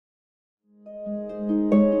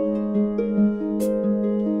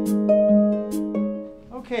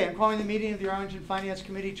calling the meeting of the Arlington Finance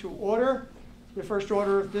Committee to order. The first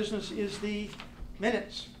order of business is the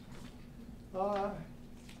minutes. Are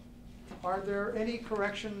there any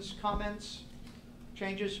corrections, comments,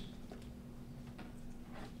 changes?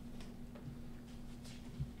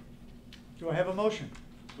 Do I have a motion?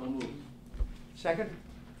 So moved. Second?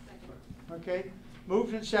 Okay.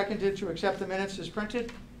 Moved and seconded to accept the minutes as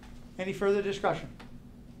printed. Any further discussion?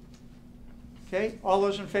 Okay. All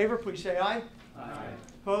those in favor, please say aye. Aye.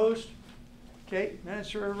 Opposed? Okay.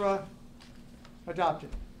 Minutes are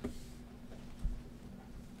adopted.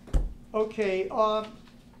 Okay.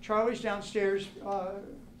 Charlie's downstairs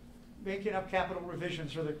making up capital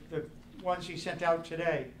revisions, or the ones he sent out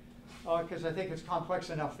today, because I think it's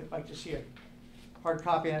complex enough that I'd like to see a hard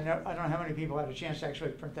copy. I don't know how many people had a chance to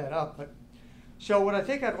actually print that up, but so what I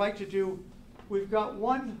think I'd like to do, we've got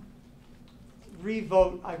one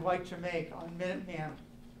revote I'd like to make on Minuteman,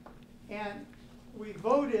 and we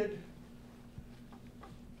voted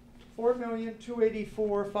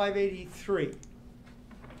 $4,284,583. Is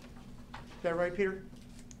that right, Peter?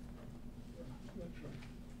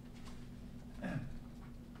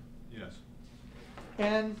 Yes.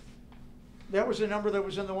 And that was the number that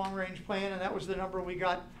was in the long-range plan, and that was the number we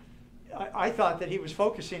got. I thought that he was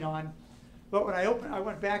focusing on, but when I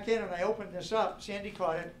went back in and I opened this up, Sandy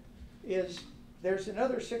caught it, there's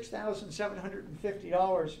another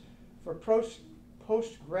 $6,750 for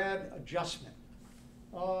post-grad adjustment.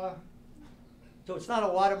 So it's not a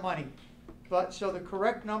lot of money, but so the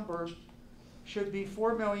correct number should be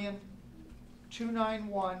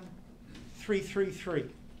 $4,291,333.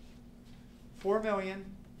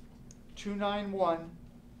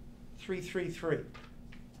 $4,291,333.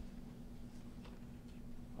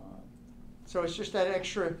 So it's just that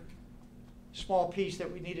extra small piece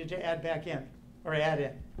that we needed to add back in, or add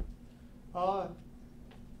in.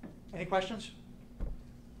 Any questions?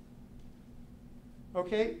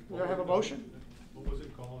 Okay, do I have a motion? What was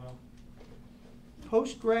it called now?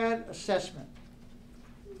 Post-grad assessment,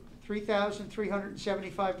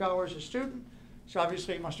 $3,375 a student. So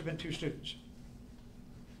obviously it must have been 2 students.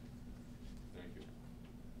 Thank you.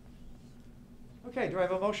 Okay, do I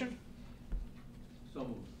have a motion? So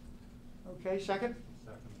moved. Okay, second?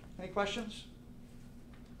 Second. Any questions?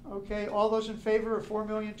 Okay, all those in favor of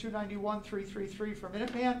 $4,291,333 for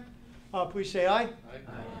Minuteman, please say aye. Aye.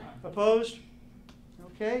 Opposed?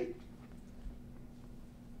 Okay.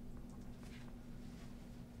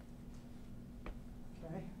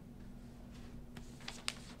 Okay.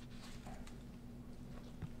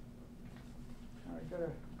 All right,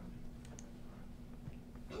 gotta.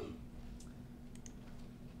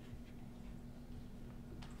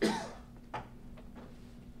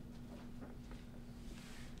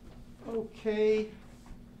 Okay.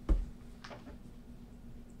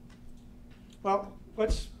 Well,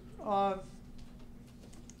 let's let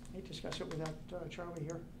me discuss it without Charlie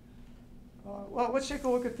here. Well, let's take a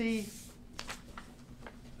look at the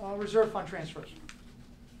reserve fund transfers.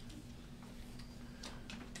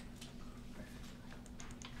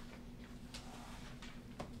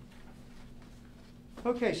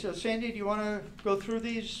 Okay, so Sandy, do you want to go through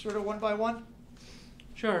these sort of one by one?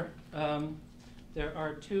 Sure. There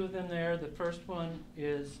are 2 of them there. The first one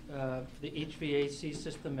is the HVAC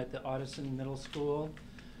system at the Ottoson Middle School.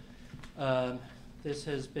 This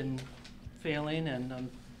has been failing, and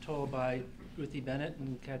I'm told by Ruthie Bennett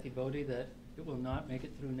and Kathy Bodie that it will not make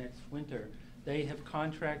it through next winter. They have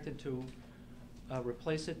contracted to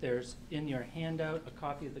replace it. There's in your handout a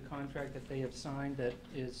copy of the contract that they have signed that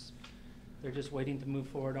is, they're just waiting to move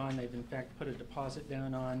forward on. They've in fact put a deposit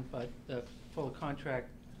down on, but the full contract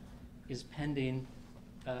is pending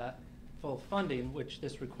full funding, which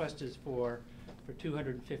this request is for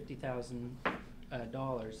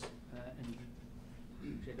 $250,000. And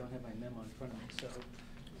I don't have my memo in front of me,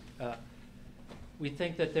 so we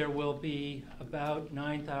think that there will be about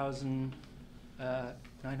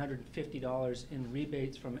 $9,950 in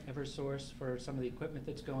rebates from Eversource for some of the equipment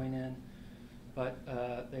that's going in, but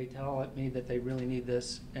they tell me that they really need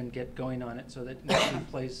this and get going on it so that it can be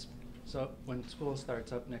placed so when school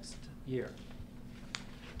starts up next year.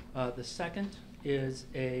 The second is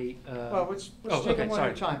a. Well, let's take them one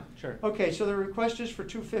at a time. Sure. Okay, so the request is for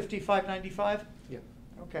 $250,595. Yeah.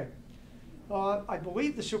 Okay. I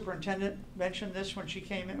believe the superintendent mentioned this when she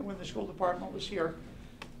came in, when the school department was here.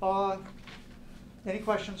 Any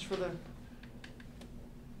questions for the? I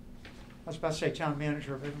was about to say town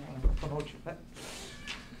manager, but I didn't want to promote you. But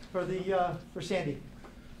for Sandy.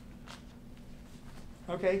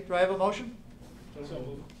 Okay. Do I have a motion? So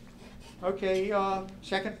moved. Okay.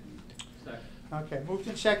 Second. Second. Okay. Moved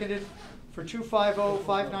and seconded for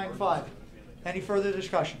 250,595. Any further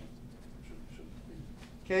discussion?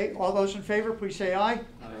 Okay, all those in favor, please say aye.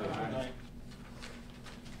 Aye.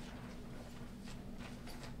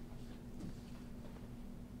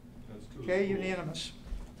 That's two Okay, schools. unanimous.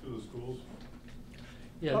 To the schools?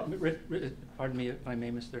 Yeah, Oh. pardon me if I may,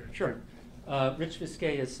 Mr. Sure. Chairman. Rich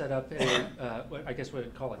Viscay has set up a, I guess what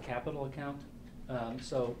I'd call a capital account.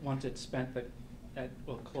 So once it's spent, that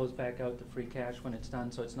will close back out the free cash when it's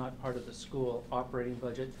done, so it's not part of the school operating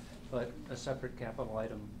budget, but a separate capital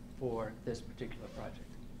item for this particular project.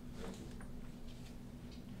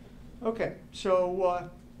 Okay, so,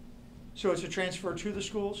 so it's a transfer to the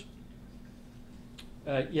schools?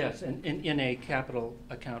 Yes, and in a capital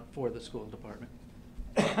account for the school department.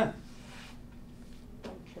 Okay.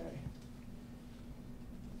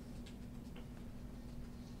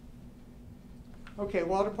 Okay,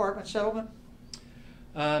 law department settlement?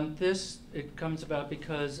 It comes about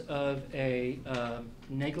because of a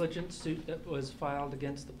negligence suit that was filed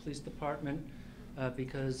against the police department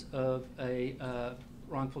because of a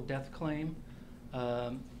wrongful death claim.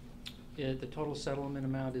 The total settlement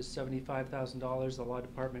amount is $75,000. The law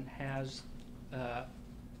department has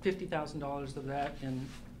 $50,000 of that in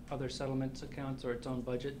other settlements accounts or its own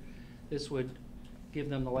budget. This would give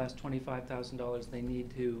them the last $25,000 they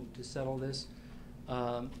need to settle this.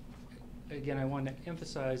 Again, I want to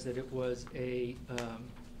emphasize that it was a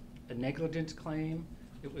negligence claim.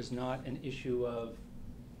 It was not an issue of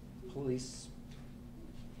police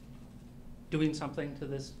doing something to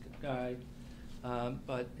this guy,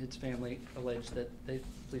 but his family alleged that they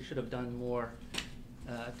should have done more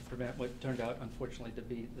to prevent what turned out, unfortunately, to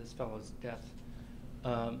be this fellow's death.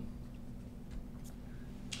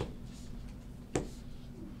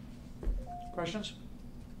 Questions?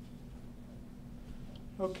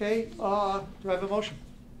 Okay, do I have a motion?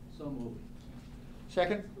 So moved.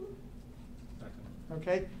 Second? Second.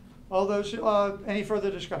 Okay, all those, any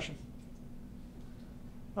further discussion?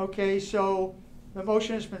 Okay, so the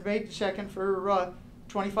motion has been made and second for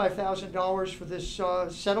 $25,000 for this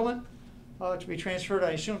settlement to be transferred,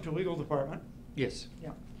 I assume, to legal department. Yes,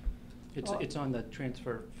 Yeah. it's on the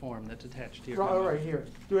transfer form that's attached to your Right, memo. right here.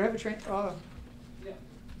 Do we have a Yeah.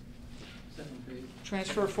 Second page.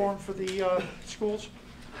 transfer form for the schools?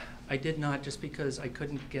 I did not, just because I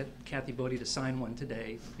couldn't get Kathy Bodie to sign one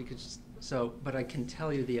today, but I can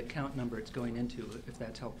tell you the account number it's going into, if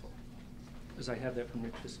that's helpful, because I have that from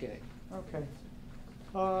Rich Viscay. Okay.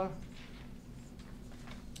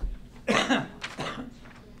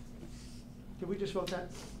 Did we just vote that?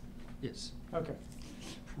 Yes. Okay.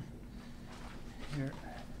 Here,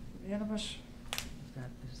 Unanimous?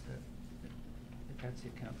 that's the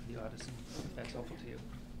account for the Odyssey, if that's helpful to you.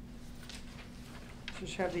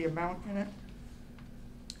 Just have the amount in it?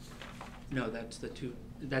 No,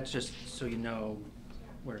 that's just so you know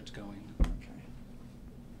where it's going. Okay.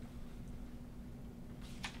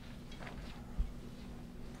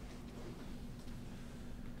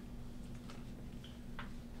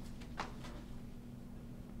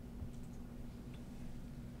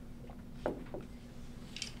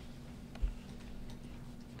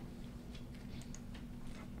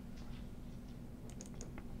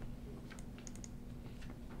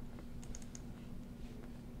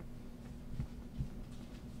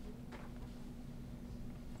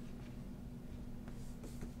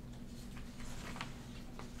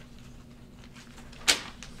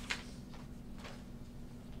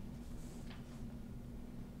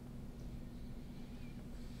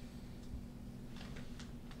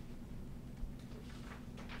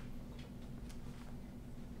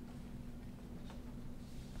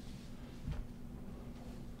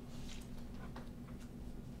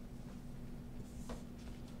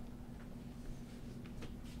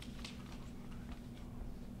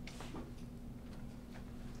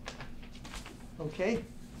 Okay,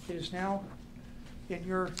 it is now in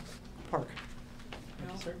your park.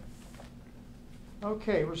 Yes, sir.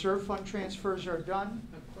 Okay, reserve fund transfers are done.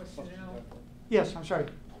 A question, Al? Yes, I'm sorry.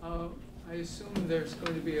 I assume there's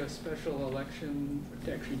going to be a special election,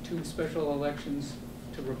 actually two special elections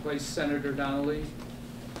to replace Senator Donnelly.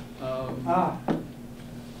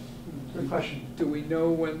 Good question. Do we know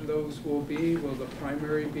when those will be? Will the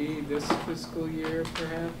primary be this fiscal year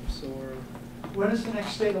perhaps, or When is the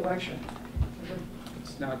next state election?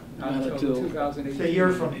 it's not Not until until- 2018? It's a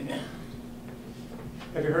year from now.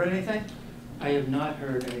 Have you heard anything? I have not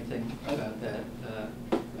heard anything about that.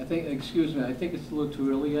 I think, excuse me, I think it's a little too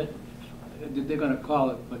early yet. They're gonna call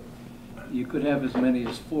it, but you could have as many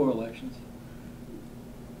as 4 elections.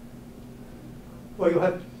 Well, you'll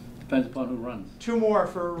have Depends upon who runs. 2 more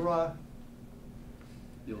for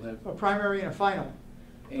You'll have, a primary and a final.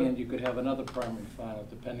 And you could have another primary final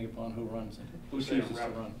depending upon who runs it, who Say a chooses to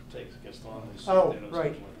rep run. gets on this. Oh, you know,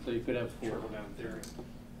 right. something like So you could have four. trickle down theory.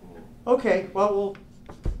 Okay, well,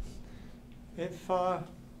 if,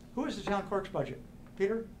 who is the town clerk's budget?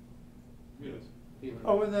 Peter? Yes.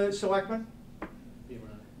 Oh, and the selectmen? Yeah.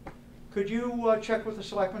 Could you check with the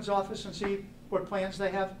selectmen's office and see what plans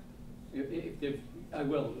they have? If, I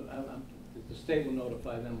will, the state will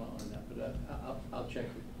notify them on that, but I'll check.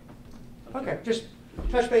 Okay, just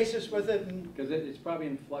touch bases with it and, Because it's probably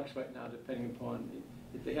in flux right now, depending upon,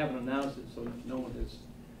 if they haven't announced it, so no one has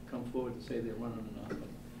come forward to say they're running or not, but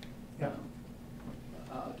yeah.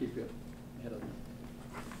 I'll keep you ahead of that.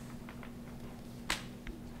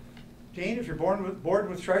 Dean, if you're bored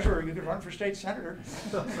with treasurer, you could run for state senator.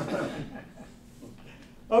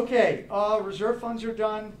 Okay, reserve funds are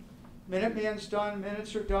done, Minuteman's done,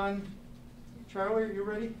 minutes are done. Charlie, are you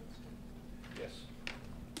ready? Yes.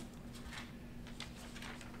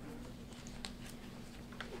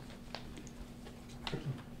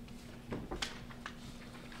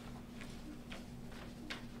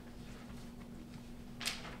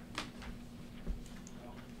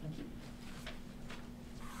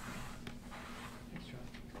 Thanks, Charlie.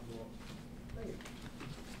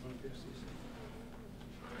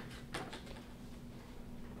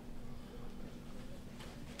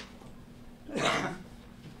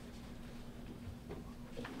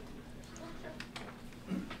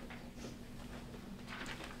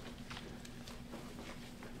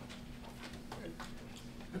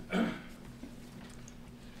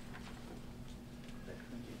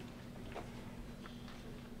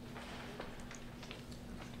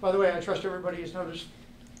 By the way, I trust everybody has noticed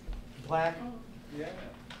black Yeah.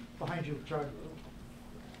 behind you, Charlie.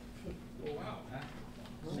 Oh, wow.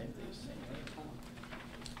 So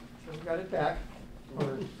we got it back,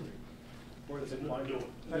 or Or is it my new one?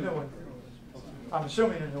 a new one. I'm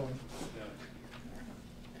assuming a new one. Yeah.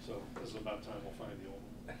 So this is about time we'll find the old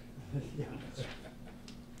one. Yeah.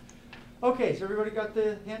 Okay, so everybody got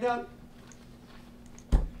the handout?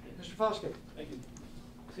 Mr. Foskett? Thank you.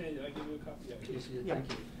 Sandy, did I give you a copy? Yeah.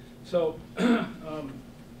 Thank you. So,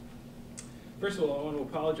 first of all, I want to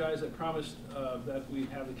apologize. I promised that we'd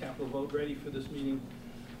have the capital vote ready for this meeting,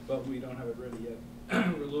 but we don't have it ready yet.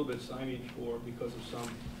 We're a little bit stymied because of some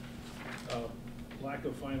lack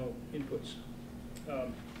of final inputs.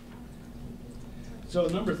 So a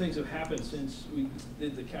number of things have happened since we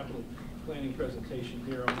did the capital planning presentation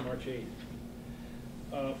here on March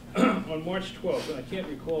 8th. On March 12th, and I can't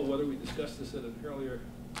recall whether we discussed this at an earlier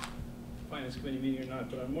Finance Committee meeting or not,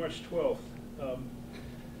 but on March 12th,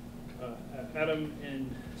 Adam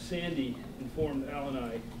and Sandy informed Al and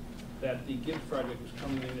I that the Gibbs project was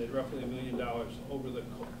coming in at roughly $1 million over the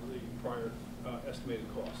prior estimated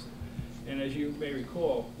cost. And as you may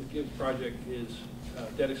recall, the Gibbs project is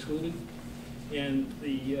debt excluded, and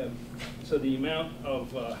so the amount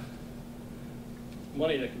of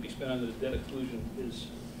money that can be spent under the debt exclusion is,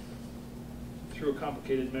 through a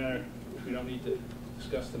complicated manner, which we don't need to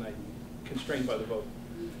discuss tonight, constrained by the vote,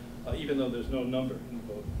 even though there's no number in the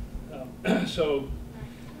vote.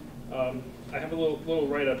 I have a little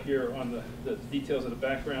write-up here on the details of the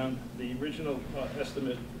background. The original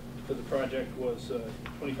estimate for the project was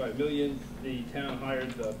 $25 million. The town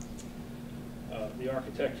hired the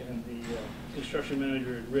architect and the construction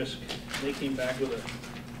manager at risk. They came back with a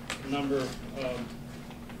number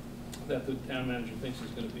that the town manager thinks is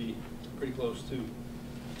going to be pretty close to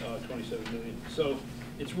 $27 million. So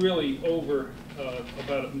it's really over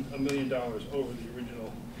about $1 million over the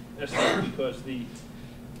original estimate, because the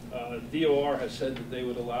DOR has said that they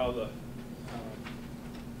would allow the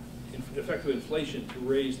effective inflation to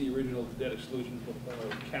raise the original debt exclusion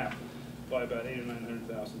cap by about $800,000 or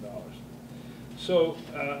 $900,000. So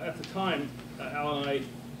at the time, Al and I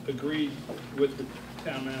agreed with the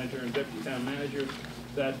town manager and deputy town manager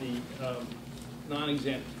that the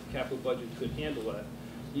non-exempt capital budget could handle that,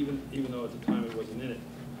 even though at the time it wasn't in it.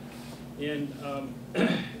 And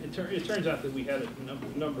it turns out that we had a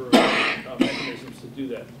number of mechanisms to do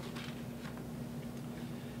that.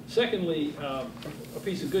 Secondly, a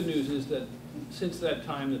piece of good news is that since that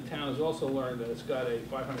time, the town has also learned that it's got a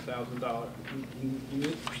 $500,000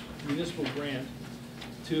 municipal grant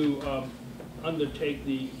to undertake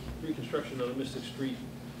the reconstruction of the Mystic Street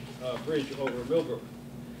Bridge over Millbrook.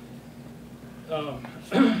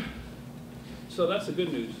 So that's the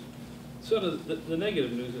good news. So the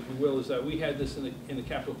negative news, if you will, is that we had this in the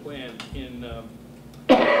capital plan in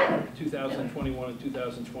 2021 and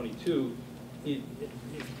 2022.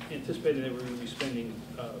 Anticipated that we were going to be spending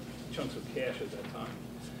chunks of cash at that time.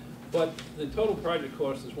 But the total project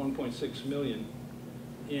cost is $1.6 million,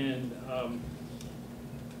 and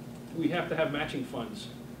we have to have matching funds.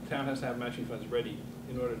 The town has to have matching funds ready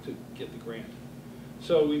in order to get the grant.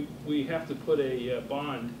 So we have to put a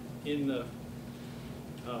bond in the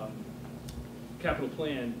capital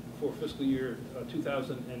plan for fiscal year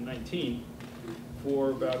 2019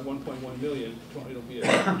 for about 1.1 million. It'll be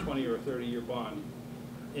a 20 or a 30-year bond,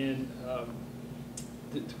 and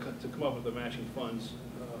to come up with the matching funds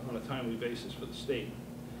on a timely basis for the state.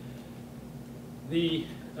 The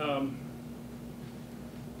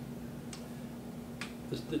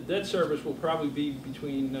debt service will probably be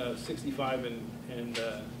between $65,000 and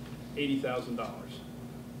 $80,000.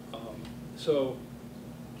 So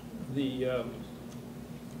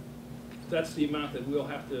that's the amount that we'll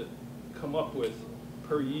have to come up with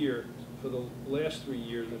per year for the last 3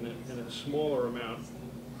 years, and a smaller amount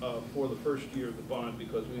for the first year of the bond,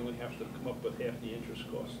 because we only have to come up with half the interest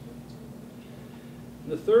cost.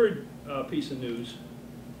 The third piece of news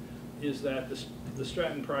is that the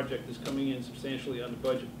Stratton project is coming in substantially under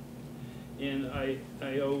budget. And I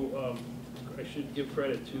should give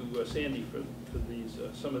credit to Sandy for these,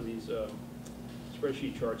 some of these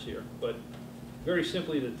spreadsheet charts here. But very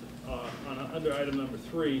simply, under item number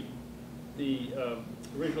 3, the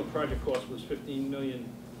original project cost was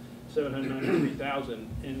 $15,793,000,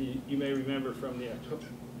 and you may remember from the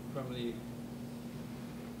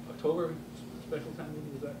October special town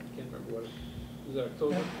meeting. Was that? I can't remember what it was. That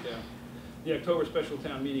October? Yeah. The October special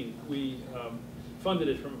town meeting, we funded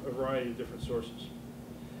it from a variety of different sources.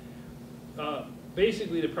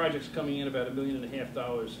 Basically, the project's coming in about $1.5 million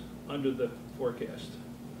under the forecast.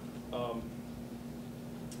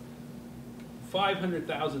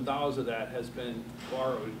 $500,000 of that has been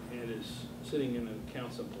borrowed and is sitting in an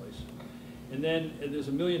account someplace. And then there's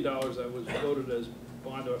 $1 million that was voted as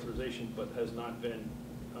bond authorization but has not been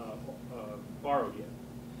borrowed yet.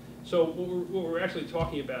 So what we're actually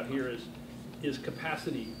talking about here is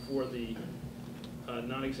capacity for the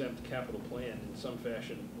non-exempt capital plan in some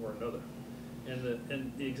fashion or another.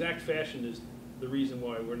 And the exact fashion is the reason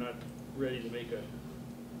why we're not ready to make a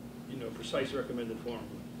precise recommended form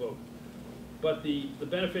vote. But the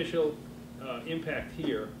beneficial impact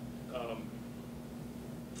here,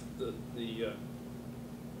 if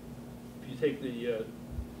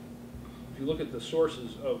you look at the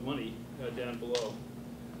sources of money down below,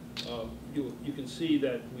 you can see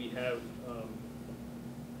that we have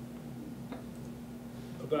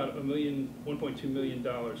about $1.2 million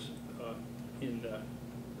in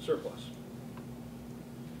surplus.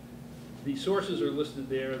 The sources are listed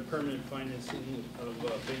there: permanent financing of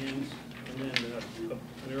bands, and then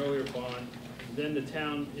an earlier bond. Then the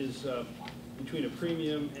town is between a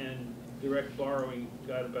premium and direct borrowing,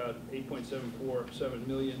 got about $8.747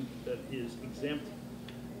 million that is exempt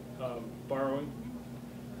borrowing.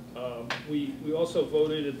 We also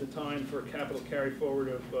voted at the time for a capital carry forward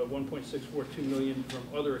of $1.642 million from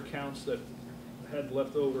other accounts that had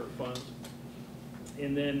leftover funds.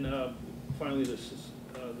 And then finally the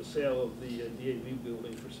sale of the DAV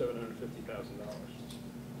building for $750,000.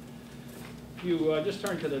 If you just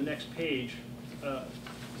turn to the next page, now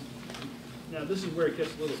this is where it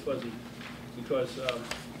gets a little fuzzy, because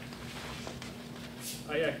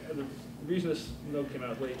the reason this note came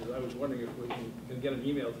out late is I was wondering if we can get an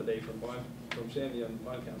email today from Sandy on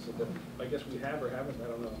Bond Council, but I guess we have or haven't, I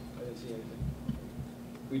don't know. I didn't see anything.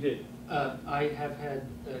 We did. I have had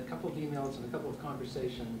a couple of emails and a couple of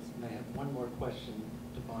conversations, and I have one more question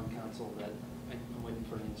to Bond Council that I'm waiting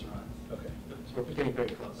for an answer on. Okay. So we're getting very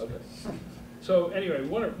close. Okay. So anyway,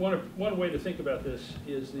 one way to think about this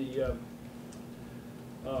is the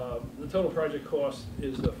total project cost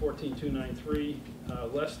is the $14,293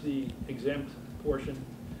 less the exempt portion,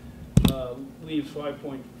 leaves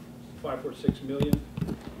 $5.546 million.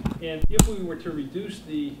 And if we were to reduce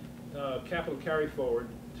the capital carry forward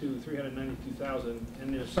to $392,000,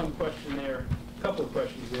 and there's some question there, a couple of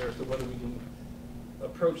questions there as to whether we can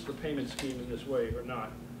approach the payment scheme in this way or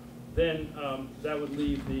not, then that would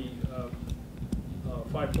leave the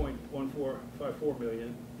 $5.1454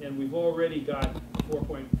 million, and we've already got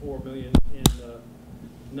 $4.4 million in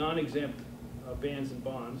non-exempt bands and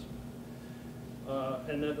bonds,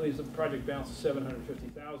 and that leaves the project balance of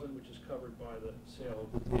 $750,000, which is covered by the sale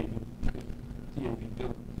of the DAV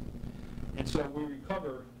building. And so we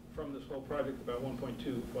recover from this whole project about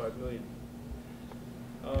 $1.25 million.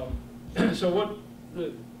 So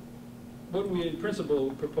what we in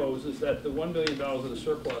principle propose is that the $1 million of the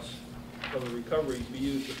surplus of the recovery be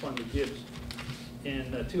used to fund the GIBs,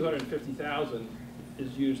 and $250,000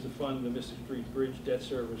 is used to fund the Mystic Street Bridge debt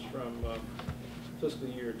service from fiscal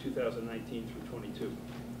year 2019 through 22.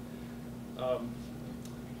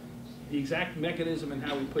 The exact mechanism and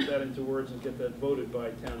how we put that into words and get that voted by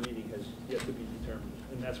town meeting has yet to be determined.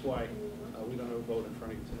 And that's why we don't have a vote in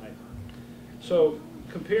front of you tonight. So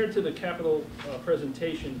compared to the capital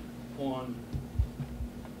presentation on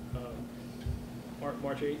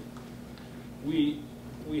March 8th, we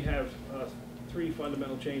have three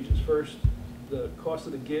fundamental changes. First, the cost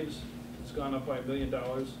of the Gibbs has gone up by $1 million,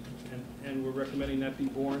 and we're recommending that be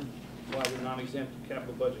borne by the non-exempt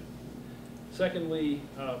capital budget. Secondly,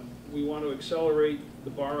 we want to accelerate the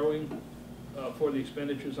borrowing for the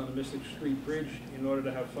expenditures on the Mystic Street Bridge in order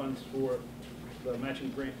to have funds for the matching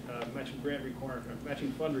fund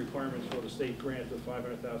requirements for the state grant of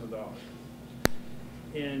 $500,000.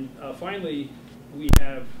 And finally, we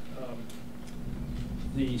have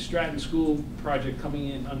the Stratton School project coming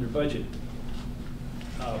in under budget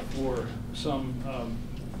for some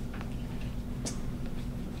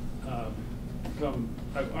from,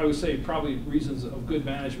 I would say, probably reasons of good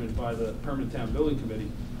management by the Permanent Town Building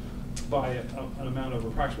Committee by an amount of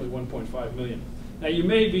approximately $1.5 million. Now, you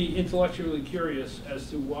may be intellectually curious as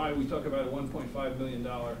to why we talk about a $1.5 million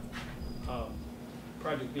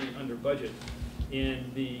project being under budget,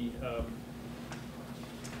 and the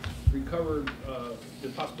the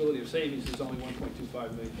possibility of savings is only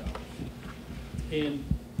 $1.25 million.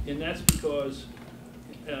 And that's because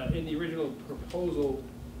in the original proposal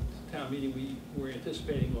town meeting, we were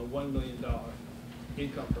anticipating a $1 million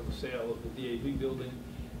income from the sale of the DAV building,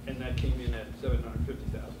 and that came in at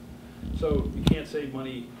 $750,000. So you can't save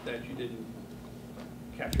money that you didn't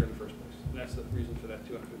capture in the first place, and that's the reason for that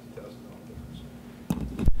 $250,000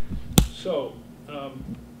 difference. So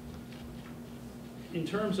in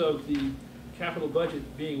terms of the capital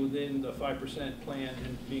budget being within the 5% plan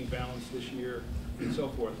and being balanced this year and so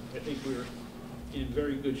forth, I think we're in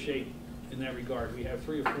very good shape in that regard. We have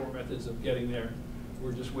 3 or 4 methods of getting there.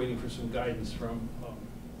 We're just waiting for some guidance from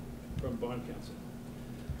bond counsel.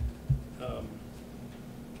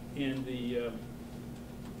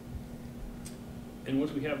 And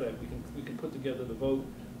once we have that, we can put together the vote,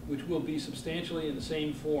 which will be substantially in the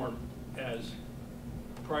same form as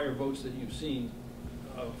prior votes that you've seen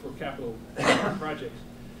for capital projects,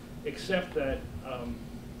 except that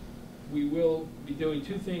we will be doing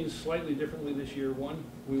 2 things slightly differently this year. One,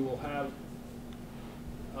 we will have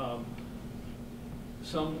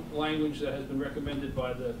some language that has been recommended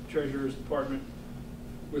by the Treasurer's Department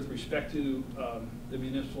with respect to the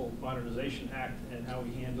Municipal Modernization Act and how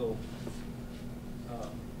we handle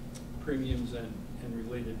premiums and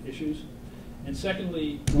related issues. And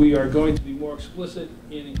secondly, we are going to be more explicit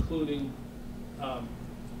in including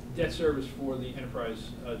debt service for the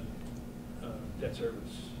enterprise debt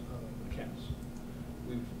service accounts.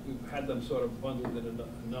 We've had them sort of bundled in a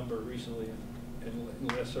number recently, and in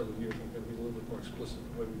the last several years we're going to be a little bit more explicit in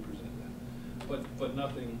the way we present that. But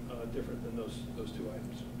nothing different than those 2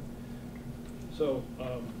 items. So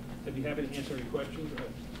I'd be happy to answer any questions.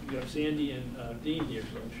 You have Sandy and Dean here,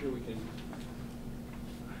 so I'm sure we can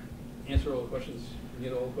answer all the questions,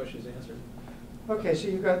 get all the questions answered. Okay, so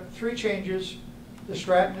you've got 3 changes. The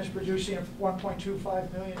Stratton is producing a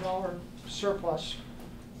 $1.25 million surplus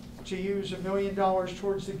to use $1 million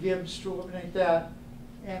towards the Gibbs to eliminate that,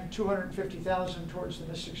 and $250,000 towards the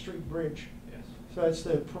Mystic Street Bridge. Yes. So that's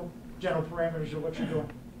the general parameters of what you're doing.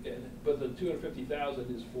 But the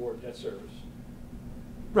 $250,000 is for debt service.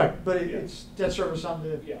 Right, but Yeah. it's debt service on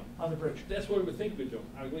the Yeah. on the bridge. That's what we would think we're doing.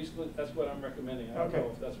 At least that's what I'm recommending. I don't Okay.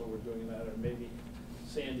 know if that's what we're doing in that, or maybe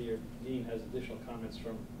Sandy or Dean has additional comments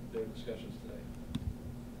from their discussions today.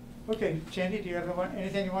 Okay, Sandy, do you have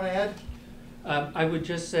anything you want to add? I would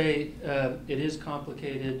just say it is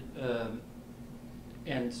complicated,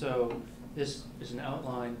 and so this is an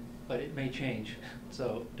outline, but it may change.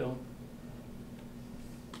 So don't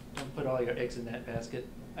put all your eggs in that basket.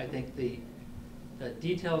 I think the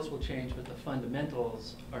details will change, but the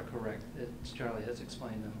fundamentals are correct, as Charlie has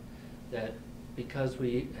explained them, that because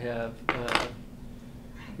we have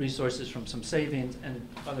resources from some savings and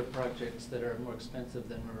other projects that are more expensive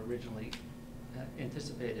than were originally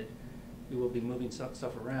anticipated, we will be moving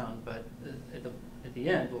stuff around, but at the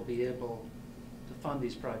end, we'll be able to fund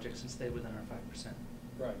these projects and stay within our 5%.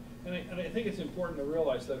 Right, and I think it's important to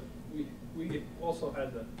realize that we also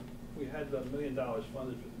had the $1 million funded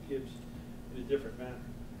for the Gibbs in a different manner,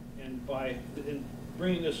 and in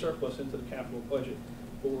bringing this surplus into the capital budget,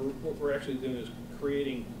 what we're actually doing is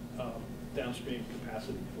creating downstream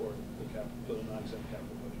capacity for the non-exempt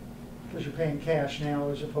capital budget. Because you're paying cash now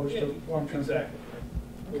as opposed to long-term debt. Exactly.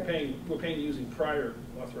 Right. Okay. We're paying using prior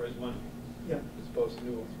authorized money. Yeah. As opposed to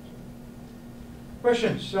new ones.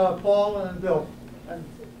 Questions, Paul and Bill? And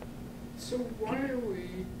So why are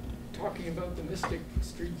we talking about the Mystic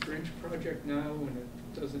Street Bridge project now, and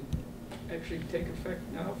it doesn't actually take effect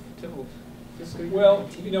now till fiscal year Well,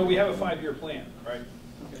 19? you know, we have a 5-year plan, right?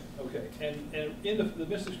 Okay. Okay, and in the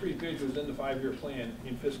Mystic Street Bridge was in the 5-year plan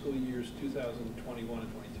in fiscal years 2021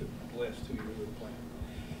 and 22, the last 2 years of the plan.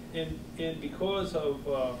 And because of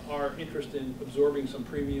our interest in absorbing some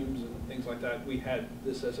premiums and things like that, we had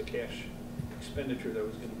this as a cash expenditure that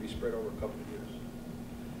was going to be spread over a couple of years.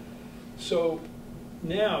 So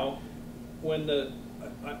now, when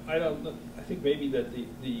I think maybe that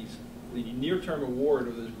the near-term award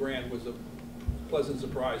of this grant was a pleasant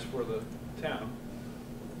surprise for the town.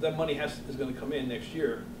 That money is going to come in next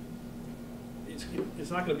year.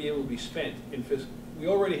 It's not going to be able to be spent in fiscal. We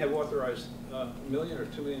already have authorized $1 million or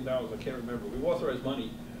 $2 million, I can't remember. We've authorized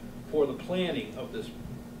money for the planning of this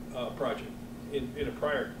project in a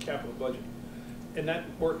prior capital budget. And that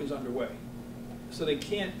work is underway. So they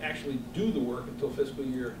can't actually do the work until fiscal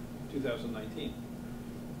year 2019.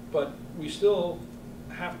 But we still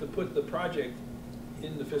have to put the project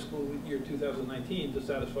in the fiscal year 2019 to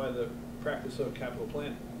satisfy the practice of capital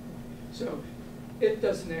planning. So it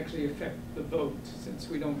doesn't actually affect the vote, since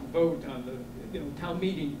we don't vote on the, the town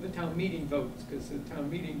meeting votes, because the town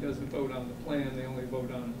meeting doesn't vote on the plan, they only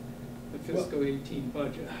vote on the fiscal 18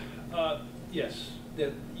 budget. Yes,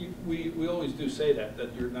 that we always do say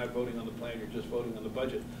that you're not voting on the plan, you're just voting on the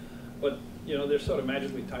budget. But, they're sort of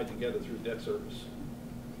magically tied together through debt service.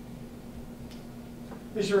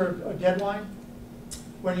 Is there a deadline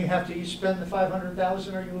when you have to each spend the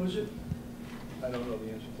 500,000 or you lose it? I don't know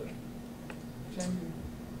the answer to that.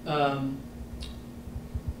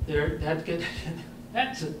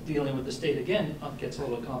 That's dealing with the state again, gets a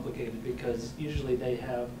little complicated because usually they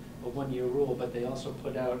have a 1-year rule, but they also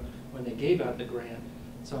put out, when they gave out the grant,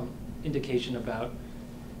 some indication about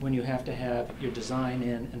when you have to have your design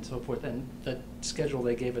in and so forth, and the schedule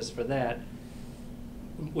they gave us for that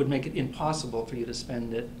would make it impossible for you to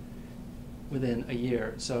spend it within a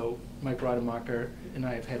year. So Mike Rademacher and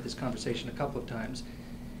I have had this conversation a couple of times.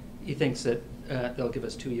 He thinks that they'll give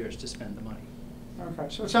us 2 years to spend the money. Okay,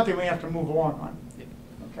 so it's something we have to move along on. Yeah.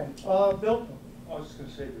 Okay, Bill? I was just going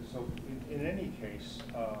to say this, so in any case,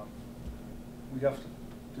 we have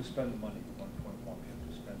to spend the money, 1.1, we have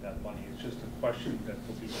to spend that money. It's just a question that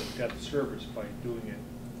will be debt service by doing it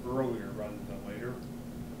earlier rather than later.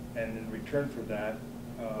 And in return for that,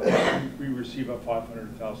 we receive a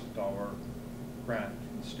 $500,000 grant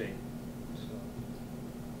from the state. So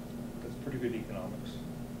that's pretty good economics.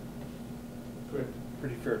 Correct.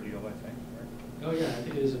 Pretty fair deal, I think, right? Oh yeah, I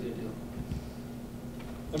think it is a good deal.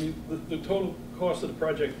 I mean, the total cost of the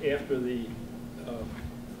project after the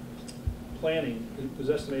planning was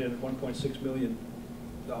estimated at $1.6 million.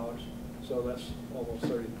 So that's almost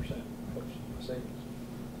 30% of savings.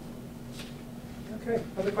 Okay,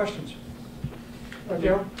 other questions?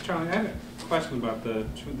 Darryl? Charlie, I have a question about the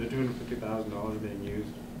 $250,000 being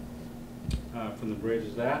used from the bridge.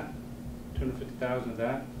 Is that $250,000 of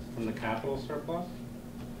that from the capital surplus?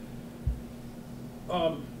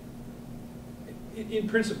 In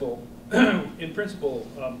principle,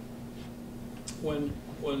 when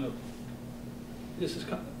this is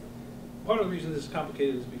part of the reason this is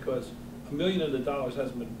complicated is because $1 million of the dollars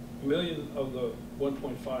hasn't been, $1 million of the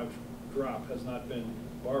 1.5 drop has not been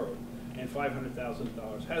borrowed, and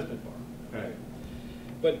 $500,000 has been borrowed. Right.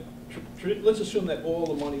 But let's assume that all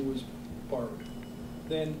the money was borrowed.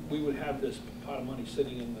 Then we would have this pot of money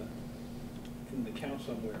sitting in the account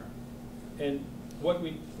somewhere. And what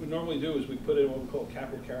we would normally do is we put it in what we call a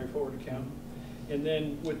capital carry forward account. And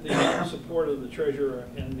then with the support of the treasurer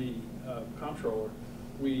and the comptroller,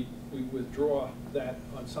 we withdraw that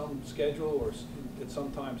on some schedule or at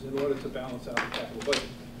some times in order to balance out the capital budget.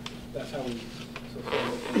 That's how we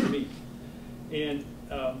meet. And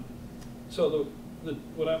so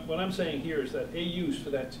what I'm saying here is that a use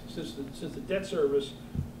for that, since the debt service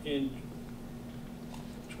in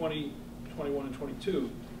 2021 and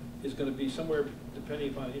 22 is going to be somewhere, depending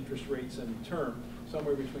upon interest rates and term,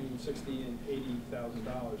 somewhere between $60,000 and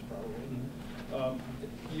 $80,000 probably.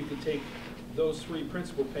 You could take those 3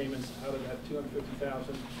 principal payments out of that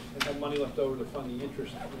 $250,000 and have money left over to fund the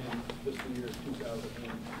interest in fiscal year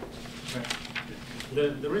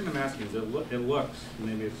 2000. The reason I'm asking is it looks,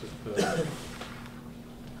 maybe it's just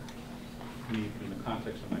me in the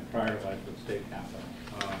context of my prior life with state capital,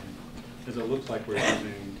 is it looks like we're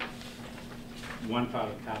using one pot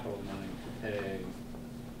of capital money to pay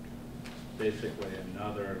basically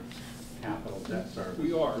another capital debt service.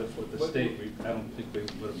 We are. With the state, I don't think we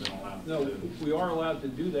would have been allowed to do. No, we are allowed to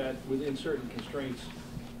do that within certain constraints.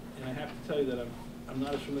 And I have to tell you that I'm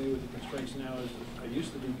not as familiar with the constraints now as I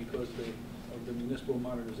used to be because of of the Municipal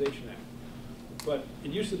Modernization Act. But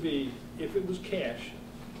it used to be, if it was cash,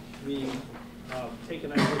 meaning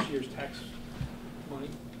taking out this year's tax money,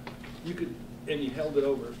 you could, and you held it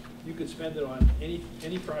over, you could spend it on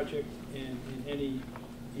any project in any,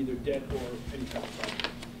 either debt or any type of project.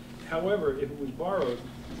 However, if it was borrowed,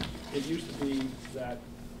 it used to be that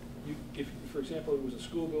you, if, for example, it was a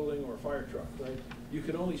school building or a fire truck, right? You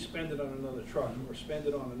could only spend it on another truck or spend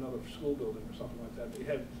it on another school building or something like that. They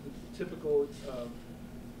had the typical,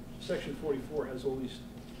 Section 44 has all these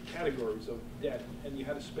categories of debt, and you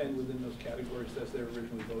had to spend within those categories as they were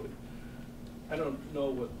originally voted. I don't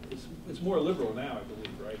know what, it's more liberal now, I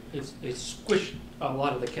believe, right? It's squished a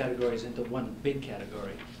lot of the categories into one big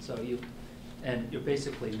category. So you're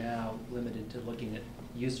basically now limited to looking at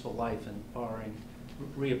useful life and borrowing,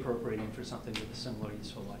 reappropriating for something with a similar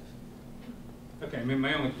useful life. Okay, I mean,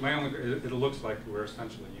 my only, it looks like we're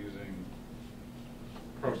essentially using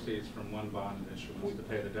proceeds from one bond issuance to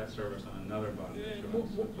pay the debt service on another bond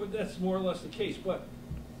issuance. But that's more or less the case, but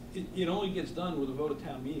it only gets done with a vote of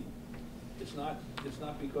town meeting. It's not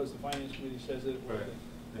because the finance committee says it, or Right.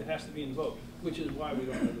 it has to be in the vote, which is why we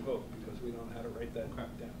don't have the vote, because we don't know how to write that Okay.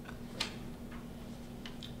 down.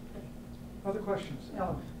 Other questions?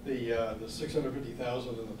 Alan? The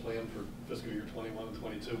 650,000 in the plan for fiscal year 21 and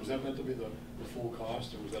 22, was that meant to be the full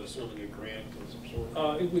cost, or was that assuming a grant of some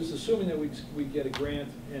sort? It was assuming that we'd get a grant,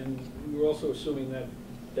 and we were also assuming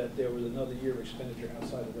that there was another year of expenditure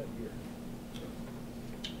outside of that year.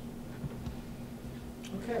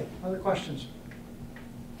 Okay, other questions?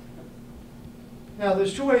 Now,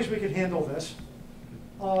 there's two ways we could handle this.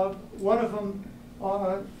 One of them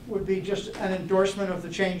would be just an endorsement of the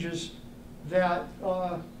changes that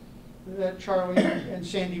that Charlie and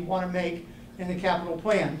Sandy want to make in the capital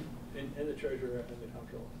plan. And the treasurer and the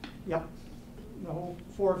comptroller. Yep, the whole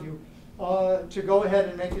four of you, to go ahead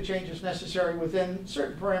and make the changes necessary within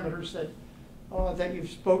certain parameters that that you've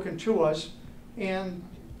spoken to us. And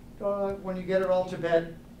when you get it all to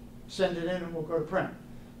bed, send it in and we'll go to print.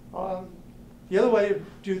 The other way to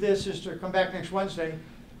do this is to come back next Wednesday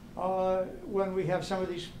when we have some of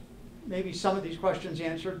these, maybe some of these questions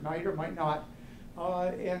answered, might or might not,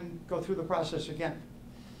 and go through the process again.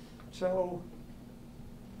 So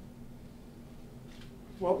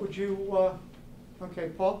what would you, okay,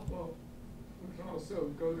 Paul? Well, we can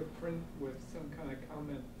also go to print with some kind of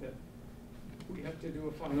comment that we have to do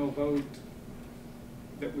a final vote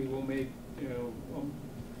that we will make, you know,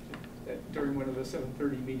 during one of the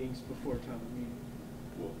 7:30 meetings before town meeting.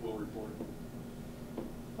 We'll report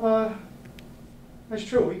it. That's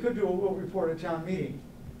true. We could do a will report at town meeting.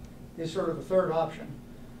 Is sort of the third option.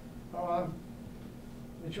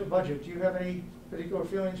 It's your budget. Do you have any particular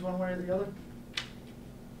feelings one way or the other?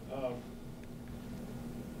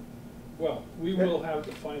 Well, we will have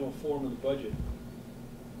the final form of the budget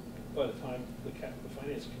by the time the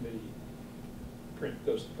finance committee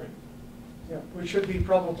goes to print. Yeah, which should be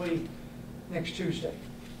probably next Tuesday,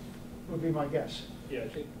 would be my guess. Yeah, I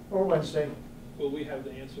think, Or Wednesday. will we have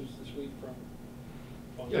the answers this week from?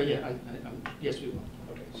 Yeah, yes, we will.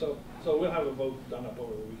 Okay, so we'll have a vote done up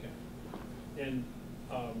over the weekend. And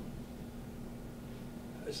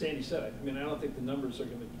as Sandy said, I mean, I don't think the numbers are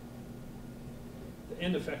gonna, the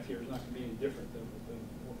end effect here is not gonna be any different than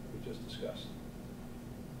what we just discussed.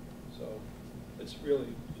 So it's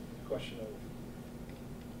really a question of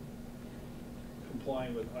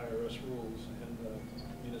complying with IRS rules and the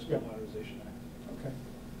Municipal Yep. Modernization Act. Okay.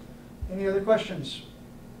 Any other questions?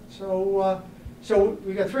 So, so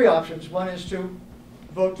we got three options. One is to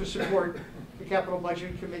vote to support the Capital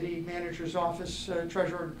Budget Committee Manager's Office,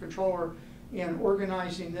 Treasurer and Controller, in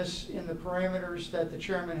organizing this in the parameters that the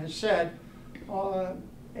chairman has said,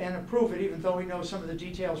 and approve it, even though we know some of the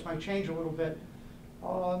details might change a little bit.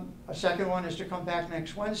 A second one is to come back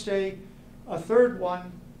next Wednesday. A third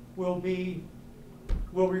one will be,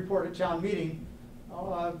 we'll report at town meeting,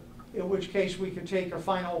 in which case we could take a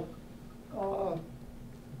final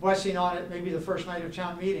blessing on it, maybe the first night of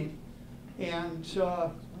town meeting, and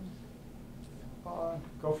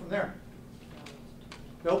go from there.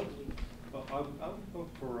 Bill? Well, I would vote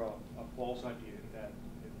for Paul's idea that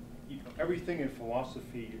everything in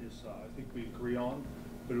philosophy is, I think we agree on,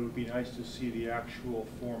 but it would be nice to see the actual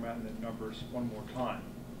format and the numbers one more time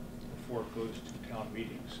before it goes to town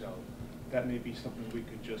meeting. So that may be something we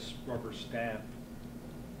could just rubber stamp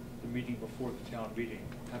the meeting before the town meeting,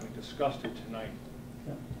 having discussed it tonight.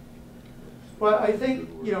 Yeah. Well, I think,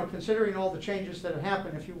 you know, considering all the changes that have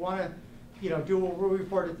happened, if you want to, you know, do a rule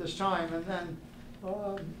report at this time, and then,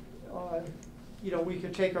 you know, we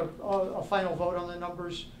could take a final vote on the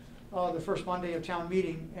numbers the first Monday of town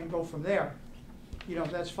meeting and go from there. you know,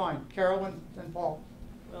 that's fine. Carolyn, then Paul.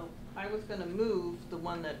 Well, I was gonna move the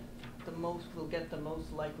one that the most, will get the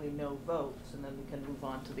most likely no votes, and then we can move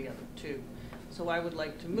on to the other two. So I would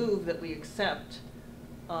like to move that we accept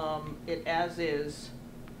it as is,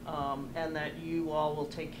 and that you all will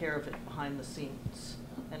take care of it behind the scenes.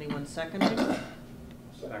 Anyone seconding?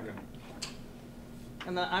 Second.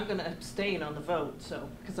 And I'm gonna abstain on the vote, so,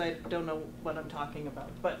 because I don't know what I'm talking about.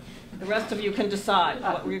 But the rest of you can decide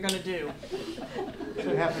what we're gonna do. That's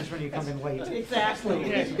what happens when you come in late. Exactly.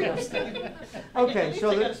 Okay, so At least I got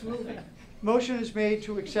the us moving. motion is made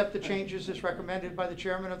to accept the changes as recommended by the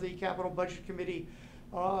chairman of the Capital Budget Committee,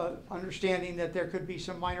 understanding that there could be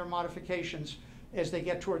some minor modifications as they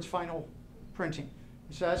get towards final printing.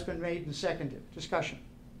 So that's been made and seconded. Discussion.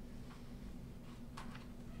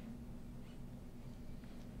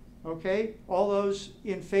 Okay, all those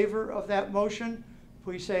in favor of that motion,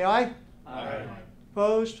 please say aye. Aye.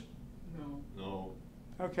 Opposed? No. No.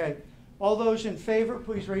 Okay, all those in favor,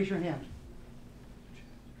 please raise your hand.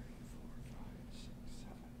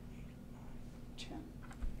 10.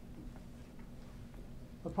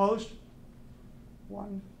 Opposed?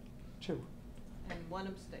 1, 2. And one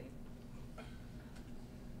abstain.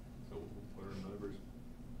 So what are the numbers?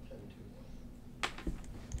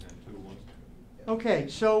 10-2 wants to. Okay,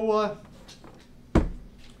 so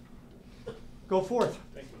go forth.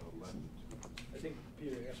 Thank you. I think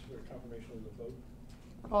Peter asked for a confirmation of the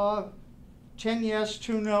vote. 10 yes,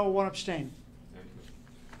 2 no, 1 abstain. Thank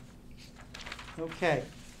you. Okay,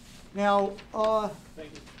 now,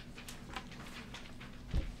 Thank you.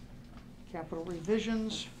 capital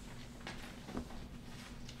revisions.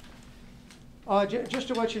 Just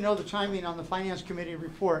to let you know the timing on the Finance Committee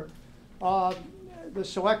report, the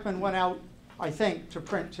selectmen went out, I think, to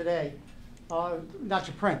print today, not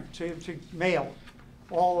to print, to mail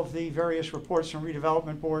all of the various reports from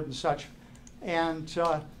redevelopment board and such. And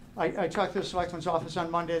I talked to the selectman's office on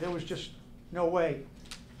Monday. There was just no way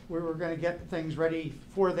we were going to get things ready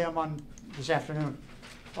for them on this afternoon.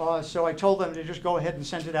 So I told them to just go ahead and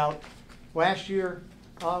send it out. Last year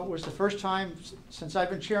was the first time since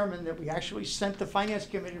I've been chairman that we actually sent the Finance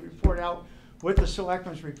Committee report out with the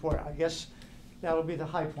selectmen's report. I guess that'll be the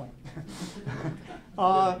high point.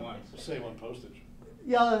 Save on postage.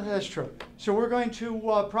 Yeah, that's true. So we're going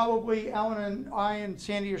to probably, Alan and I and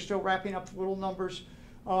Sandy are still wrapping up the little numbers,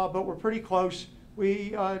 but we're pretty close.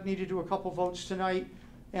 We need to do a couple votes tonight.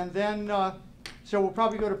 And then, so we'll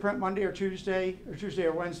probably go to print Monday or Tuesday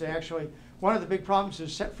or Wednesday, actually. One of the big problems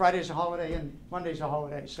is Friday's a holiday and Monday's a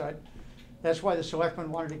holiday. So that's why the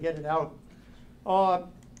selectmen wanted to get it out.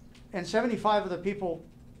 And 75 of the people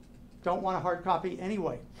don't want a hard copy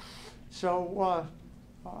anyway. So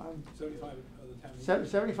 75 of the town.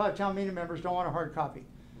 75 town meeting members don't want a hard copy.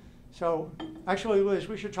 So actually, Liz,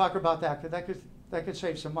 we should talk about that because that could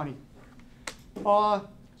save some money.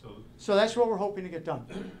 So that's what we're hoping to get done.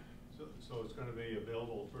 So it's going to be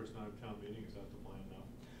available first night of town meeting. Is that the plan now?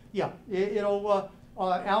 Yeah, it'll.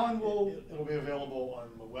 Alan will. It'll be available on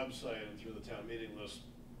the website and through the town meeting list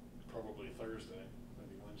probably Thursday,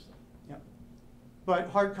 maybe Wednesday. Yeah, but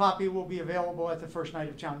hard copy will be available at the first night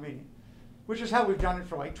of town meeting, which is how we've done it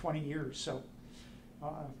for like 20 years. So,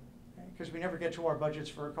 because we never get to our budgets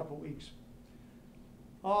for a couple weeks.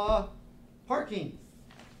 Parking.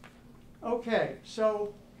 Okay,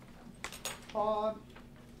 so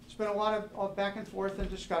it's been a lot of back and forth and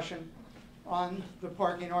discussion on the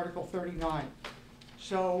parking, Article 39.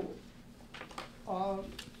 So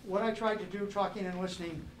what I tried to do, talking and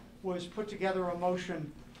listening, was put together a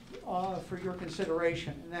motion for your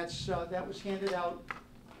consideration, and that was handed out,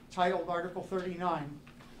 titled Article 39.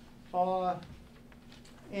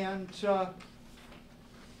 And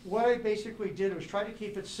what I basically did was try to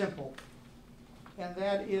keep it simple, and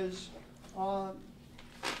that is,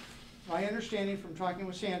 my understanding from talking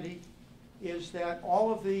with Sandy is that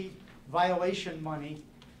all of the violation money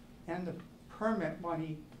and the permit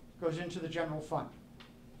money goes into the general fund.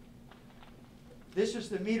 This is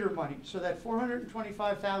the meter money, so that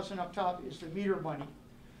 $425,000 up top is the meter money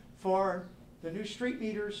for the new street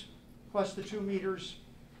meters plus the 2 meters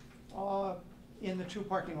in the 2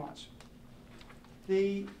 parking lots.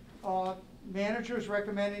 The manager is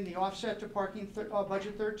recommending the offset to parking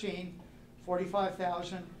budget 13,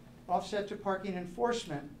 $45,000, offset to parking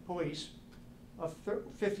enforcement police of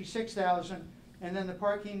 $56,000, and then the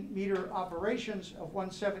parking meter operations of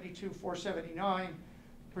 $172,479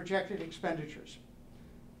 projected expenditures.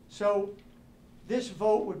 So this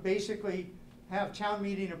vote would basically have town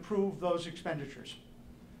meeting approve those expenditures.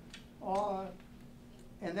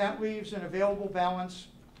 And that leaves an available balance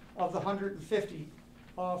of the $150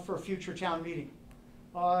 for future town meeting.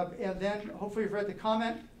 And then, hopefully you've read the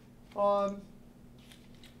comment.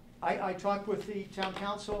 I talked with the town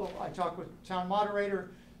council, I talked with the town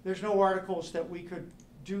moderator. There's no articles that we could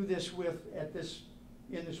do this with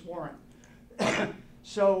in this warrant.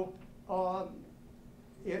 So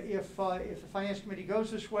if the finance committee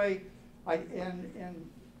goes this way and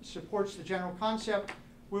supports the general concept,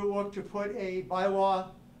 we'll look to put a bylaw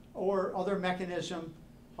or other mechanism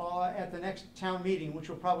at the next town meeting, which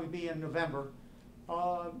will probably be in November,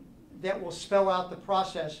 that will spell out the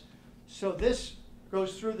process. So this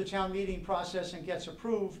goes through the town meeting process and gets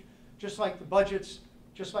approved, just like the budgets,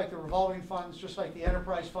 just like the revolving funds, just like the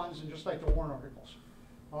enterprise funds, and just like the warrant articles.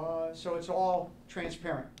 So it's all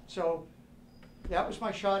transparent. So that was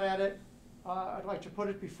my shot at it. I'd like to put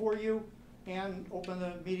it before you and open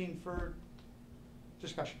the meeting for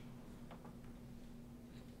discussion.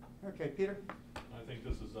 Okay, Peter? I think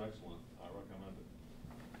this is excellent. I recommend it.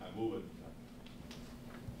 I move it.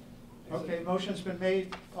 Okay, motion's been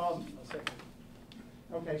made. Second.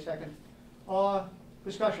 Okay, second.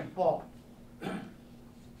 Discussion, Paul?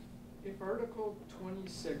 If Article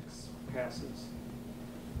 26 passes,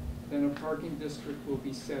 then a parking district will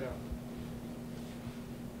be set up.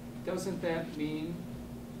 Doesn't that mean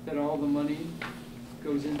that all the money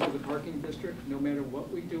goes into the parking district, no matter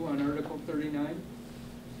what we do on Article 39?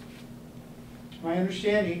 My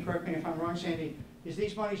understanding, correct me if I'm wrong, Sandy, is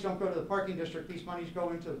these monies don't go to the parking district, these monies go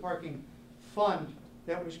into the parking fund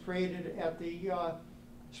that was created at the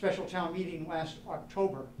special town meeting last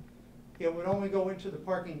October. It would only go into the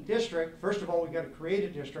parking district. First of all, we got to create a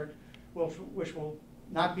district, which will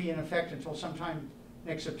not be in effect until sometime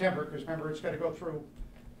next September, because remember, it's got to go through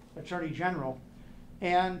Attorney General.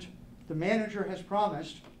 And the manager has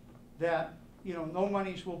promised that, you know, no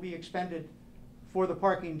monies will be expended for the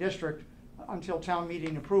parking district until town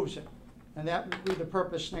meeting approves it. And that would be the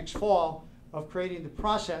purpose next fall of creating the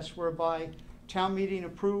process whereby town meeting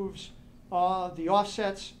approves the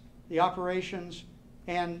offsets, the operations,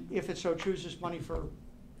 and if it so chooses, money for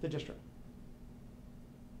the district.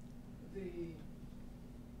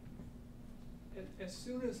 As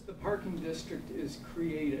soon as the parking district is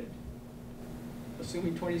created,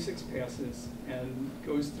 assuming 26 passes and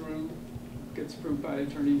goes through, gets approved by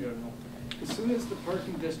Attorney General, as soon as the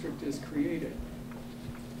parking district is created,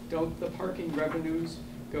 don't the parking revenues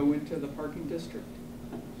go into the parking district?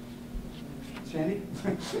 Sandy?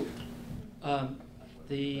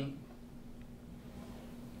 The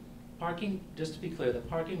parking, just to be clear, the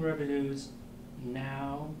parking revenues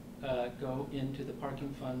now go into the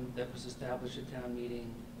parking fund that was established at town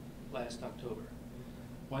meeting last October.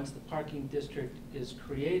 Once the parking district is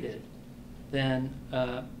created, then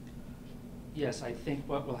yes, I think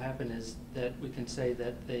what will happen is that we can say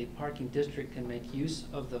that the parking district can make use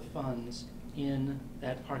of the funds in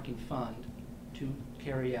that parking fund to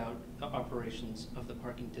carry out the operations of the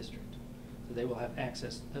parking district. So they will have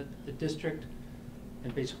access. The district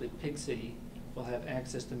and basically Pig City will have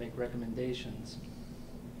access to make recommendations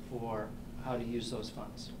for how to use those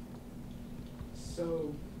funds.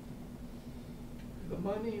 So the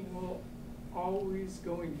money will always,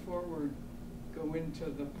 going forward, go into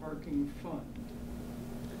the parking fund.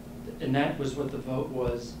 And that was what the vote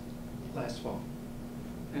was last fall.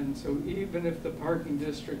 And so even if the parking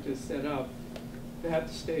district is set up, that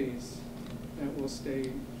stays, that will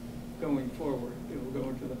stay going forward. It will go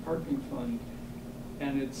into the parking fund,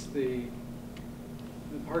 and it's the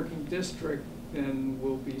parking district then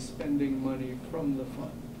will be spending money from the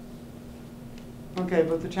fund. Okay,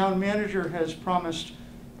 but the town manager has promised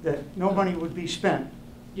that no money would be spent.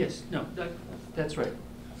 Yes, no, that's right.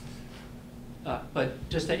 But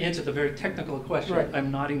just to answer the very technical question, Right. I'm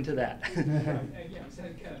nodding to that. Yes,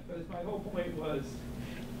 I can, but my whole point was,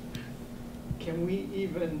 can we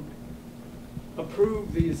even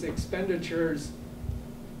approve these expenditures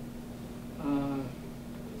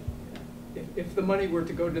if the money were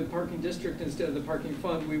to go to the parking district instead of the parking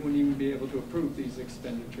fund, we wouldn't even be able to approve these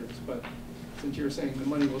expenditures. But since you're saying the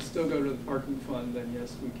money will still go to the parking fund, then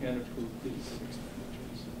yes, we can approve these expenditures.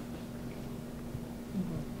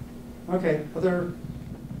 Okay, other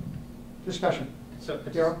discussion? So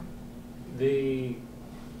Darryl? the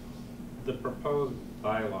proposed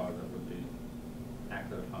bylaw that would be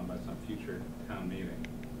acted upon by some future town meeting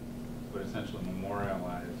would essentially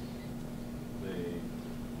memorialize the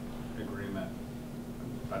agreement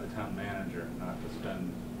by the town manager not to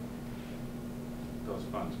spend those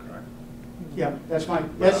funds, correct? Yeah, that's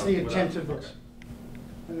the intent of this.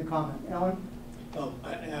 In the comment. Alan?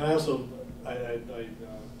 And I also,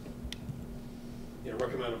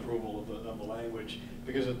 recommend approval of the language,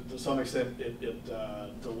 because to some extent it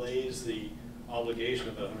delays the obligation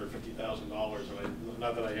of that $150,000, and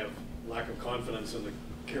not that I have lack of confidence in the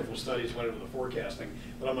careful studies went into the forecasting,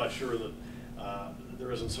 but I'm not sure that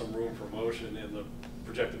there isn't some room for motion in the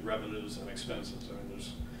projected revenues and expenses. I mean,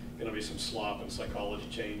 there's going to be some slop and psychology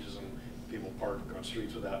changes, and people park on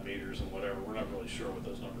streets without meters and whatever. We're not really sure what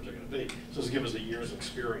those numbers are going to be. So this give us a year's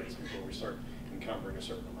experience before we start encumbering a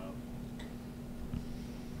certain amount.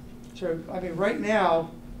 So, I mean, right now,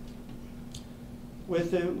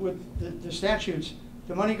 with the statutes,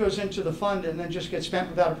 the money goes into the fund and then just gets spent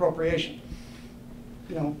without appropriation.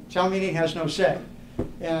 You know, town meeting has no say.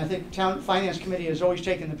 And I think town finance committee has always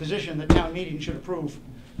taken the position that town meeting should approve,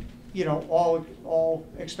 you know, all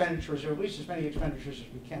expenditures, or at least as many expenditures as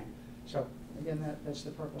we can. So again, that's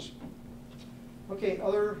the purpose. Okay,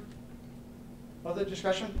 other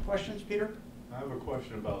discussion, questions, Peter? I have a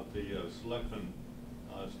question about the selectmen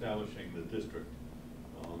establishing the district.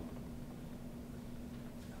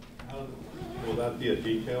 Will that be a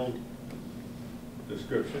detailed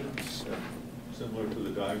description, similar to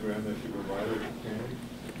the diagram that you provided, Candy?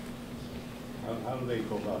 How do they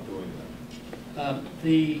go about doing that?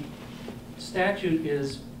 The statute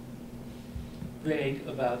is vague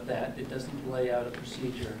about that. It doesn't lay out a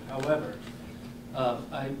procedure. However,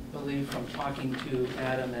 I believe from talking to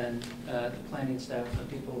Adam and the planning staff, the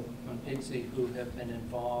people on Pigsy who have been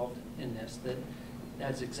involved in this, that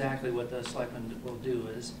that's exactly what the selectmen will do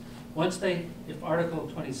is, once if Article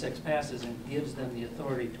 26 passes and gives them the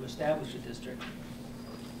authority to establish a district,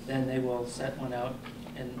 then they will set one out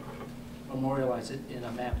and memorialize it in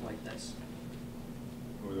a map like this.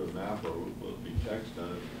 With a map, or will it be text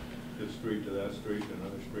on it, this street to that street,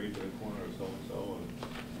 another street to the corner of so-and-so, and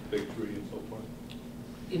big tree and so forth?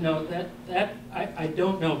 You know, I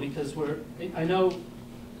don't know, because I know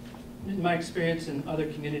in my experience in other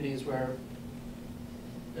communities where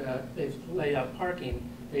they've laid out parking,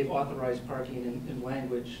 they've authorized parking in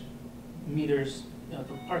language, meters, you know,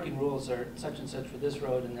 the parking rules are such and such for this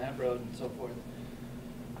road and that road and so forth.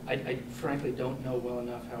 I frankly don't know well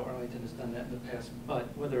enough how Arlington has done that in the past, but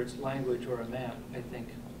whether it's language or a map, I think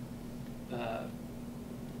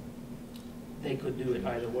they could do it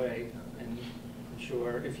either way. And I'm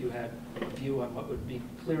sure if you had a view on what would be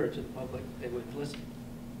clearer to the public, they would listen.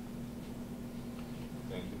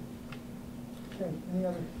 Thank you. Okay, any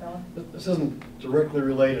other, Alan? This isn't directly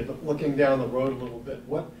related, but looking down the road a little bit,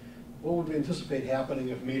 what would we anticipate happening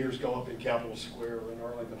if meters go up in Capitol Square or in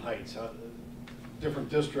Arlington Heights? Different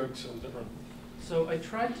districts and different... So I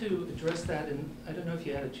tried to address that, and I don't know if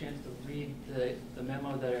you had a chance to read the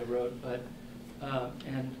memo that I wrote, but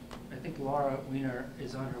and I think Laura Wiener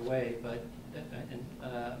is on her way, but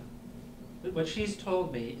what she's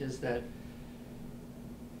told me is that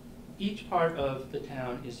each part of the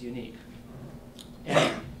town is unique.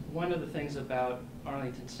 And one of the things about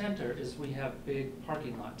Arlington Center is we have big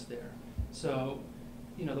parking lots there. So,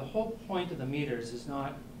 you know, the whole point of the meters is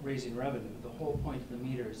not raising revenue. The whole point of the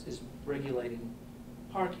meters is regulating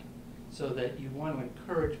parking, so that you want to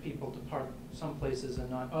encourage people to park some places and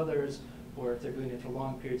not others, or if they're doing it for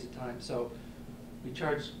long periods of time. So we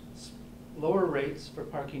charge lower rates for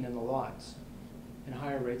parking in the lots and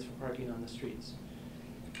higher rates for parking on the streets.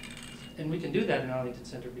 And we can do that in Arlington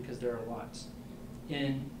Center because there are lots.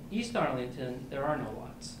 In East Arlington, there are no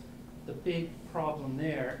lots. The big problem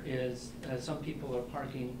there is some people are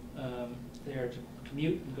parking there to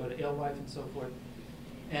commute and go to alewife and so forth.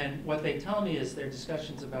 And what they tell me is their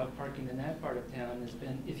discussions about parking in that part of town has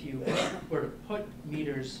been, if you were to put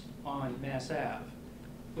meters on Mass Ave,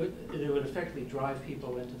 it would effectively drive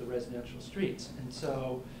people into the residential streets. And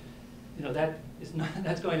so, you know,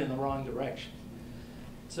 that's going in the wrong direction.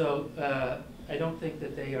 So I don't think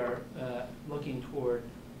that they are looking toward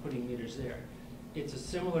putting meters there. It's a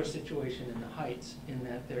similar situation in the Heights, in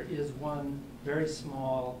that there is one very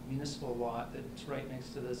small municipal lot that's right next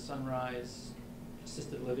to the Sunrise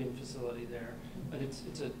assisted living facility there. But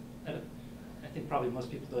I think probably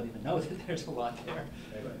most people don't even know that there's a lot there.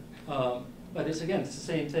 But it's the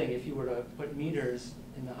same thing. If you were to put meters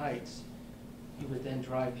in the Heights, you would then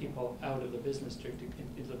drive people out of the business district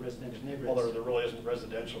into the residential neighborhoods. Well, there really isn't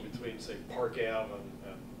residential between, say, Park Ave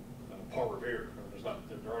and Paul Revere.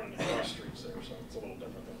 There aren't any cross streets there, so it's a little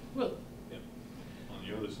different. Well, yeah. On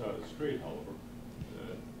the other side of the street, however,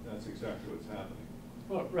 that's exactly what's happening.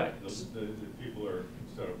 Well, right. The people are,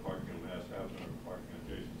 instead of parking on Mass Avenue, are parking on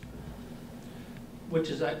adjacent streets. Which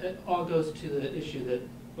is, it all goes to the issue that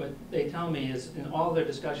what they tell me is in all their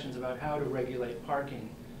discussions about how to regulate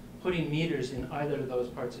parking, putting meters in either of those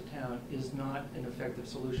parts of town is not an effective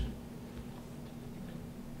solution.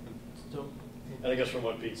 So, and I guess from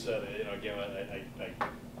what Pete said, you know, again,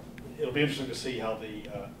 it'll be interesting to see how the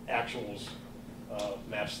actuals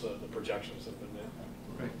match the projections that have been made.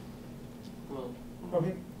 Right. Well,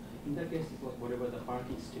 Okay. in that case, like whatever the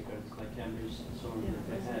parking stickers, like Cambridge and so on, that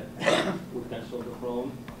they have, would that solve the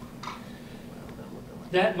problem?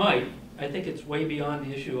 That might. I think it's way beyond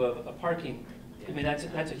the issue of a parking. I mean, that's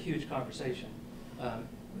a huge conversation.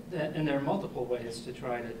 And there are multiple ways to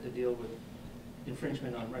try to deal with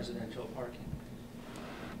infringement on residential parking.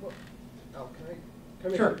 Well, oh, can I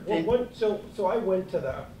Sure. Well, so I went to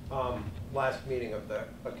the last meeting of the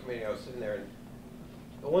committee. I was sitting there, and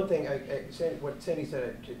the one thing what Sandy said,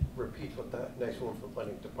 I could repeat what the nice woman from the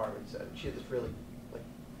planning department said. She had this really like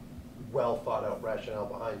well thought out rationale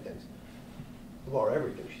behind things. Well,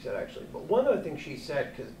 everything she said actually. But one of the things she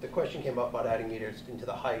said, because the question came up about adding meters into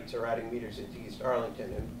the Heights or adding meters into East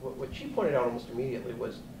Arlington, and what she pointed out almost immediately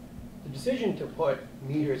was the decision to put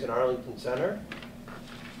meters in Arlington Center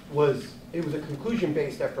was a conclusion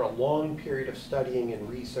based after a long period of studying and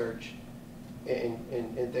research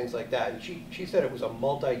and things like that. And she said it was a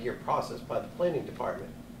multi-year process by the planning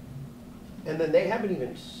department. And then they haven't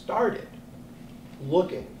even started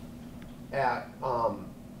looking at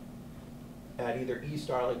either East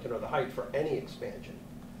Arlington or the Heights for any expansion.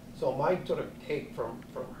 So my sort of take from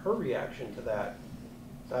her reaction to that,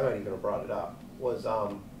 I might even have brought it up, was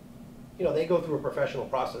they go through a professional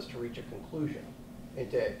process to reach a conclusion and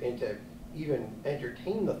to even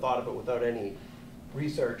entertain the thought of it without any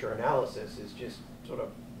research or analysis is just sort of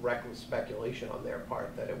reckless speculation on their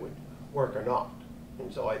part that it would work or not.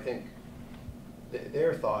 And so I think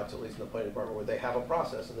their thoughts, at least in the planning department, where they have a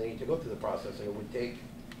process and they need to go through the process, and it would take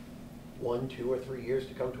 1, 2, or 3 years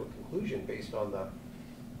to come to a conclusion based on the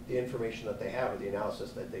information that they have or the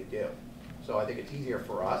analysis that they do. So I think it's easier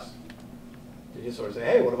for us to just sort of say,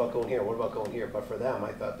 hey, what about going here? What about going here? But for them,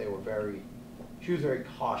 I thought she was very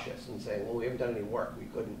cautious in saying, well, we haven't done any work. We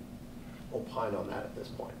couldn't opine on that at this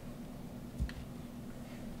point.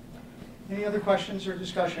 Any other questions or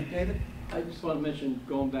discussion? David? I just want to mention,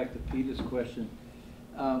 going back to Peter's question,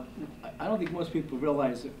 I don't think most people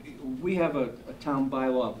realize that we have a town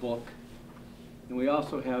bylaw book, and we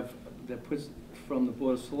also have, that puts from the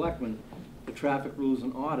Board of Selectmen, the traffic rules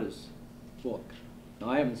and orders book. Now,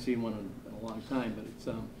 I haven't seen one in a long time, but it's,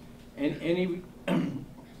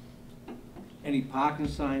 any parking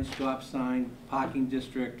sign, stop sign, parking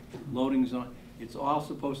district, loading zone, it's all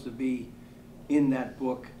supposed to be in that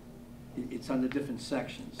book. It's under different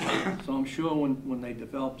sections. So I'm sure when they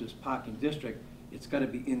develop this parking district, it's got to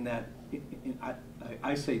be in that,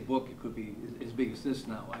 I say book, it could be as big as this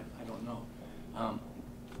now, I don't know.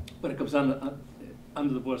 But it comes under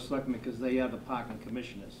the Board of Selectmen because they are the parking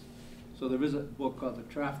commissioners. So there is a book called the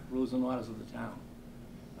Traffic Rules and Orders of the Town.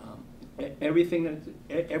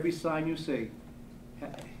 Every sign you see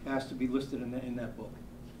has to be listed in that book.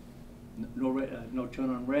 No turn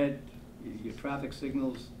on red, your traffic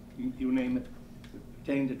signals, you name it,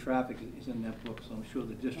 pertaining to traffic is in that book. So I'm sure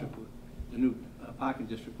the district would, the new parking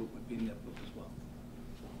district would be in that book as well.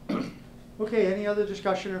 Okay, any other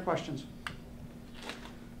discussion or questions?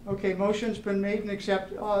 Okay, motion's been made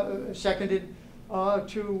and seconded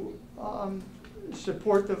to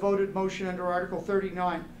support the voted motion under Article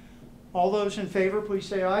 39. All those in favor, please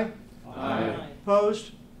say aye. Aye.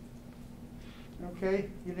 Opposed? Okay,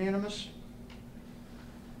 unanimous.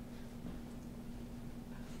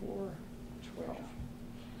 4, 12.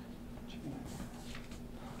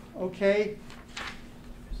 Okay,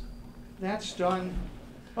 that's done.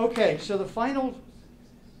 Okay, so the final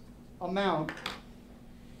amount,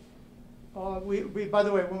 by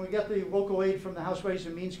the way, when we got the local aid from the House Ways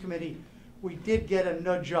and Means Committee, we did get a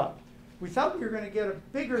nudge up. We thought we were going to get a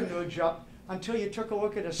bigger nudge up until you took a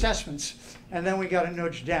look at assessments, and then we got a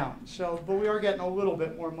nudge down. So, but we are getting a little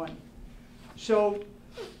bit more money. So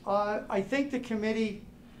I think the committee,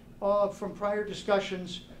 from prior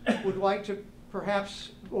discussions, would like to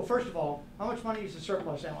perhaps, well, first of all, how much money is the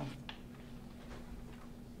surplus, Alan?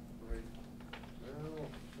 Right. Well,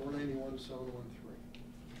 491,713.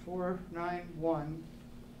 491.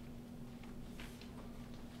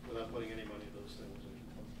 Without putting any money in those things.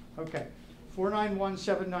 Okay,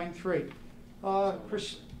 491,793.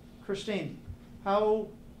 Christine, how,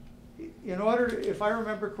 in order, if I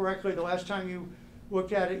remember correctly, the last time you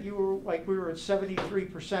looked at it, you were like, we were at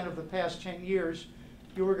 73% of the past 10 years.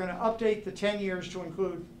 You were going to update the 10 years to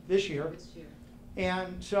include this year. This year.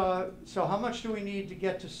 And so how much do we need to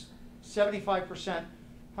get to 75%?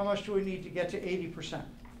 How much do we need to get to 80%?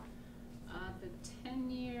 The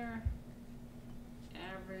 10-year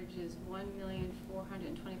average is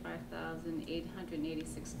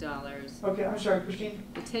 $1,425,886. Okay, I'm sorry, Christine.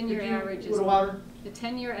 The 10-year average A is little louder. The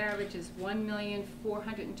 10-year average is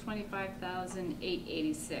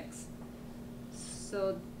 $1,425,886.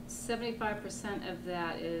 So 75% of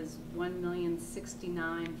that is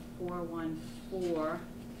 1,069,414.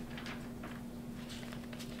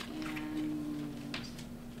 And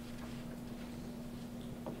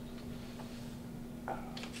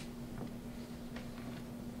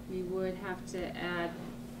we would have to add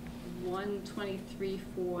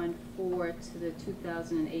 123,414 to the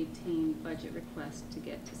 2018 budget request to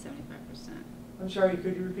get to 75%. I'm sorry,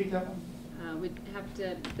 could you repeat that one? We'd have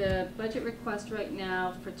to, the budget request right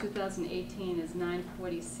now for 2018 is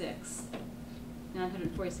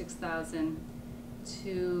 946,000.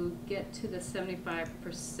 To get to the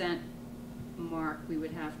 75% mark, we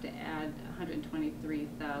would have to add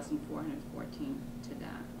 123,414 to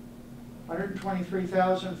that.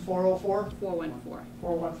 123,404? 414.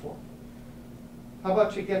 414. How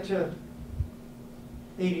about you get to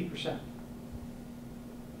 80%?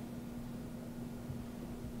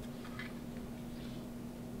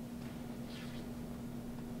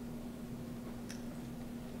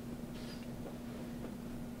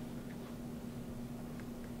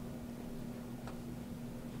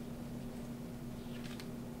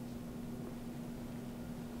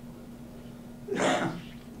 Let me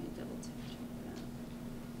double check that.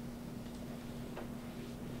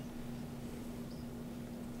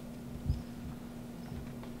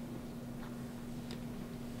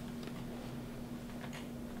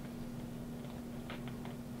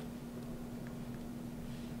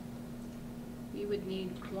 We would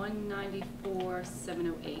need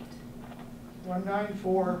 194,708.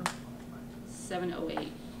 194.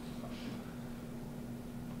 708.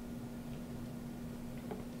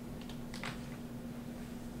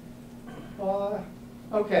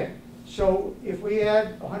 Okay, so if we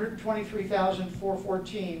add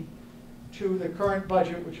 123,414 to the current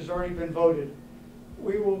budget, which has already been voted,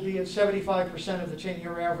 we will be at 75% of the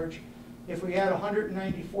 10-year average. If we add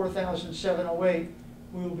 194,708,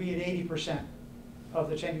 we will be at 80% of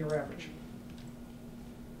the 10-year average.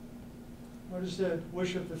 What is the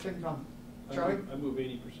wish of the FinCom? Charlie? I move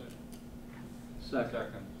 80%. Second.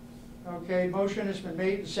 Okay, motion has been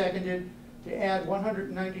made and seconded to add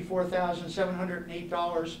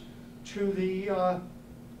 $194,708 to the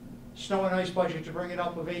snow and ice budget to bring it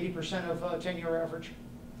up of 80% of 10-year average.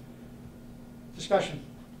 Discussion.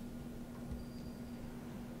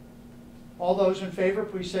 All those in favor,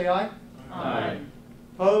 please say aye. Aye.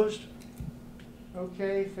 Opposed?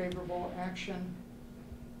 Okay, favorable action.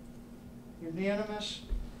 Unanimous.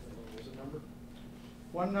 What was the number?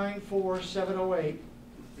 194,708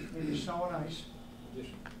 in the snow and ice.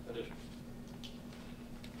 Addition.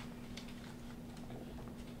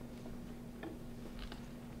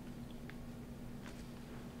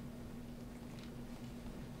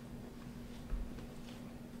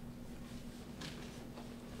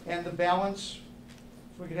 And the balance,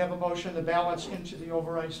 if we could have a motion, the balance into the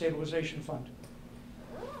override stabilization fund.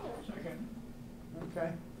 Second.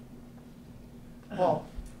 Okay. Paul?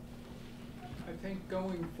 I think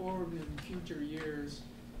going forward in future years,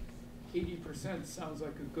 80% sounds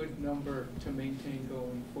like a good number to maintain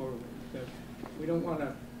going forward. That we don't want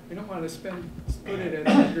to split it at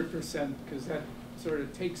 100% because that sort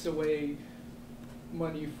of takes away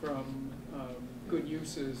money from good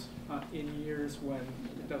uses in years when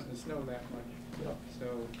it doesn't snow that much. Yep.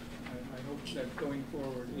 So I hope that going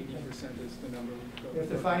forward, 80% is the number we go If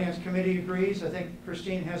the for. Finance Committee agrees, I think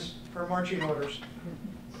Christine has her marching orders.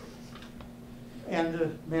 And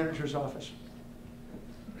the manager's office.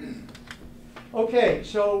 Okay,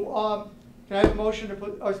 so can I have a motion to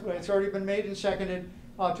put, it's already been made and seconded,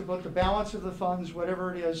 to put the balance of the funds,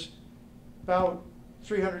 whatever it is, about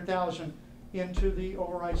 300,000 into the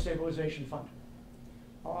override stabilization fund.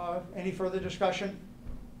 Any further discussion?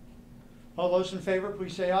 All those in favor,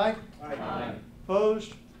 please say aye. Aye.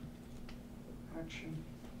 Opposed? Action.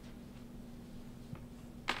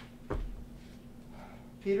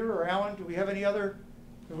 Peter or Alan, do we have any other,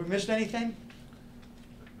 have we missed anything?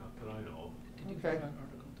 Not that I know. Did you Okay. vote on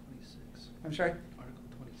Article 26? I'm sorry? Article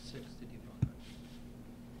 26, did you vote on?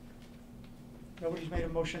 Nobody's made a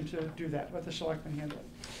motion to do that. Let the selectmen handle it.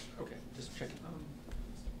 Okay, just checking.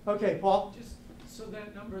 Okay, Paul? Just, so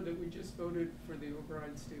that number that we just voted for the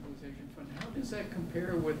override stabilization fund, how does that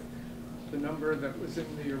compare with the number that was in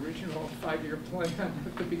the original 5-year plan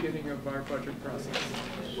at the beginning of our budget process?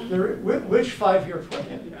 Which 5-year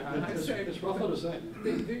plan? Yeah, I'd say It's roughly the same.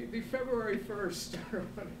 The February 1st or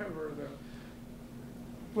whatever the.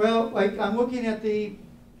 Well, like, I'm looking at the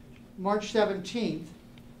March 17th,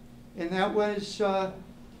 and that was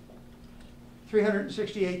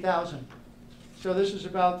 368,000. So this is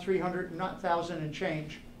about 300,000 and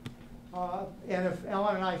change. And if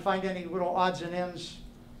Ellen and I find any little odds and ends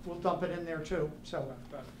we'll dump it in there too, so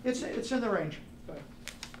But- it's in the range. But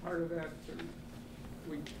part of that,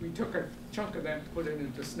 we took a chunk of that and put it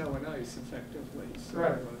into snow and ice effectively, so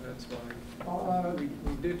Right. that's why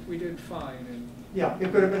we did fine and. Yeah,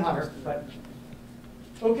 it could have been higher, but.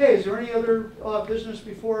 Okay, is there any other business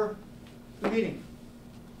before the meeting?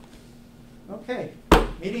 Okay,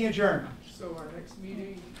 meeting adjourned. So our next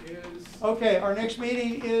meeting is. Okay, our next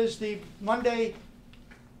meeting is the Monday,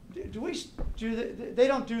 they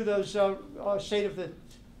don't do those state of the,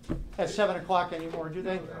 at 7 o'clock anymore, do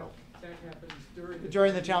they? That happens during.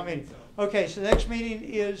 During the town meeting. so. Okay, so the next meeting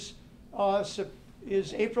is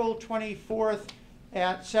April 24th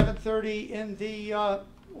at 7:30 in the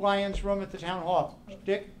Lions Room at the Town Hall.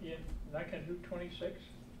 Dick? Yeah, and I can do 26?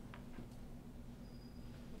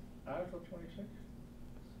 Article 26?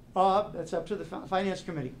 That's up to the Finance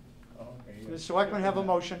Committee. Oh, okay. The selectmen have a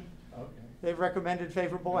motion. Okay. They've recommended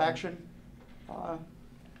favorable action. And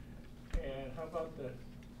how about the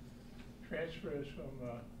transfers from,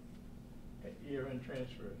 year-end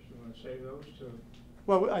transfers? You want to save those to?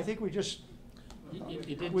 Well, I think we just, You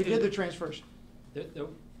did we two. did the transfers. The- No.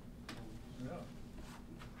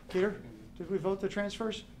 Peter, did we vote the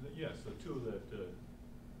transfers? Yes, the two that,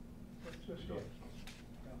 What's this here?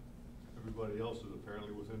 everybody else is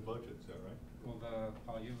apparently within budget, is that right? Well,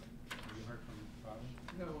 Paul, you heard from Bobby?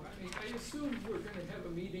 No, I mean, I assume we're gonna have a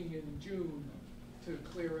meeting in June to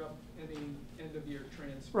clear up any end-of-year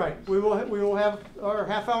transfers. Right, we will have our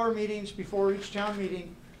half-hour meetings before each town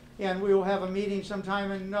meeting, and we will have a meeting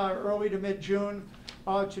sometime in early to mid-June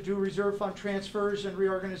to do reserve fund transfers and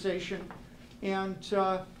reorganization. And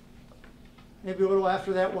maybe a little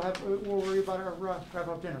after that, we'll worry about our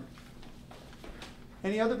wrap-up dinner.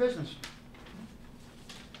 Any other business?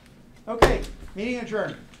 Okay, meeting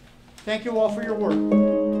adjourned. Thank you all for your work.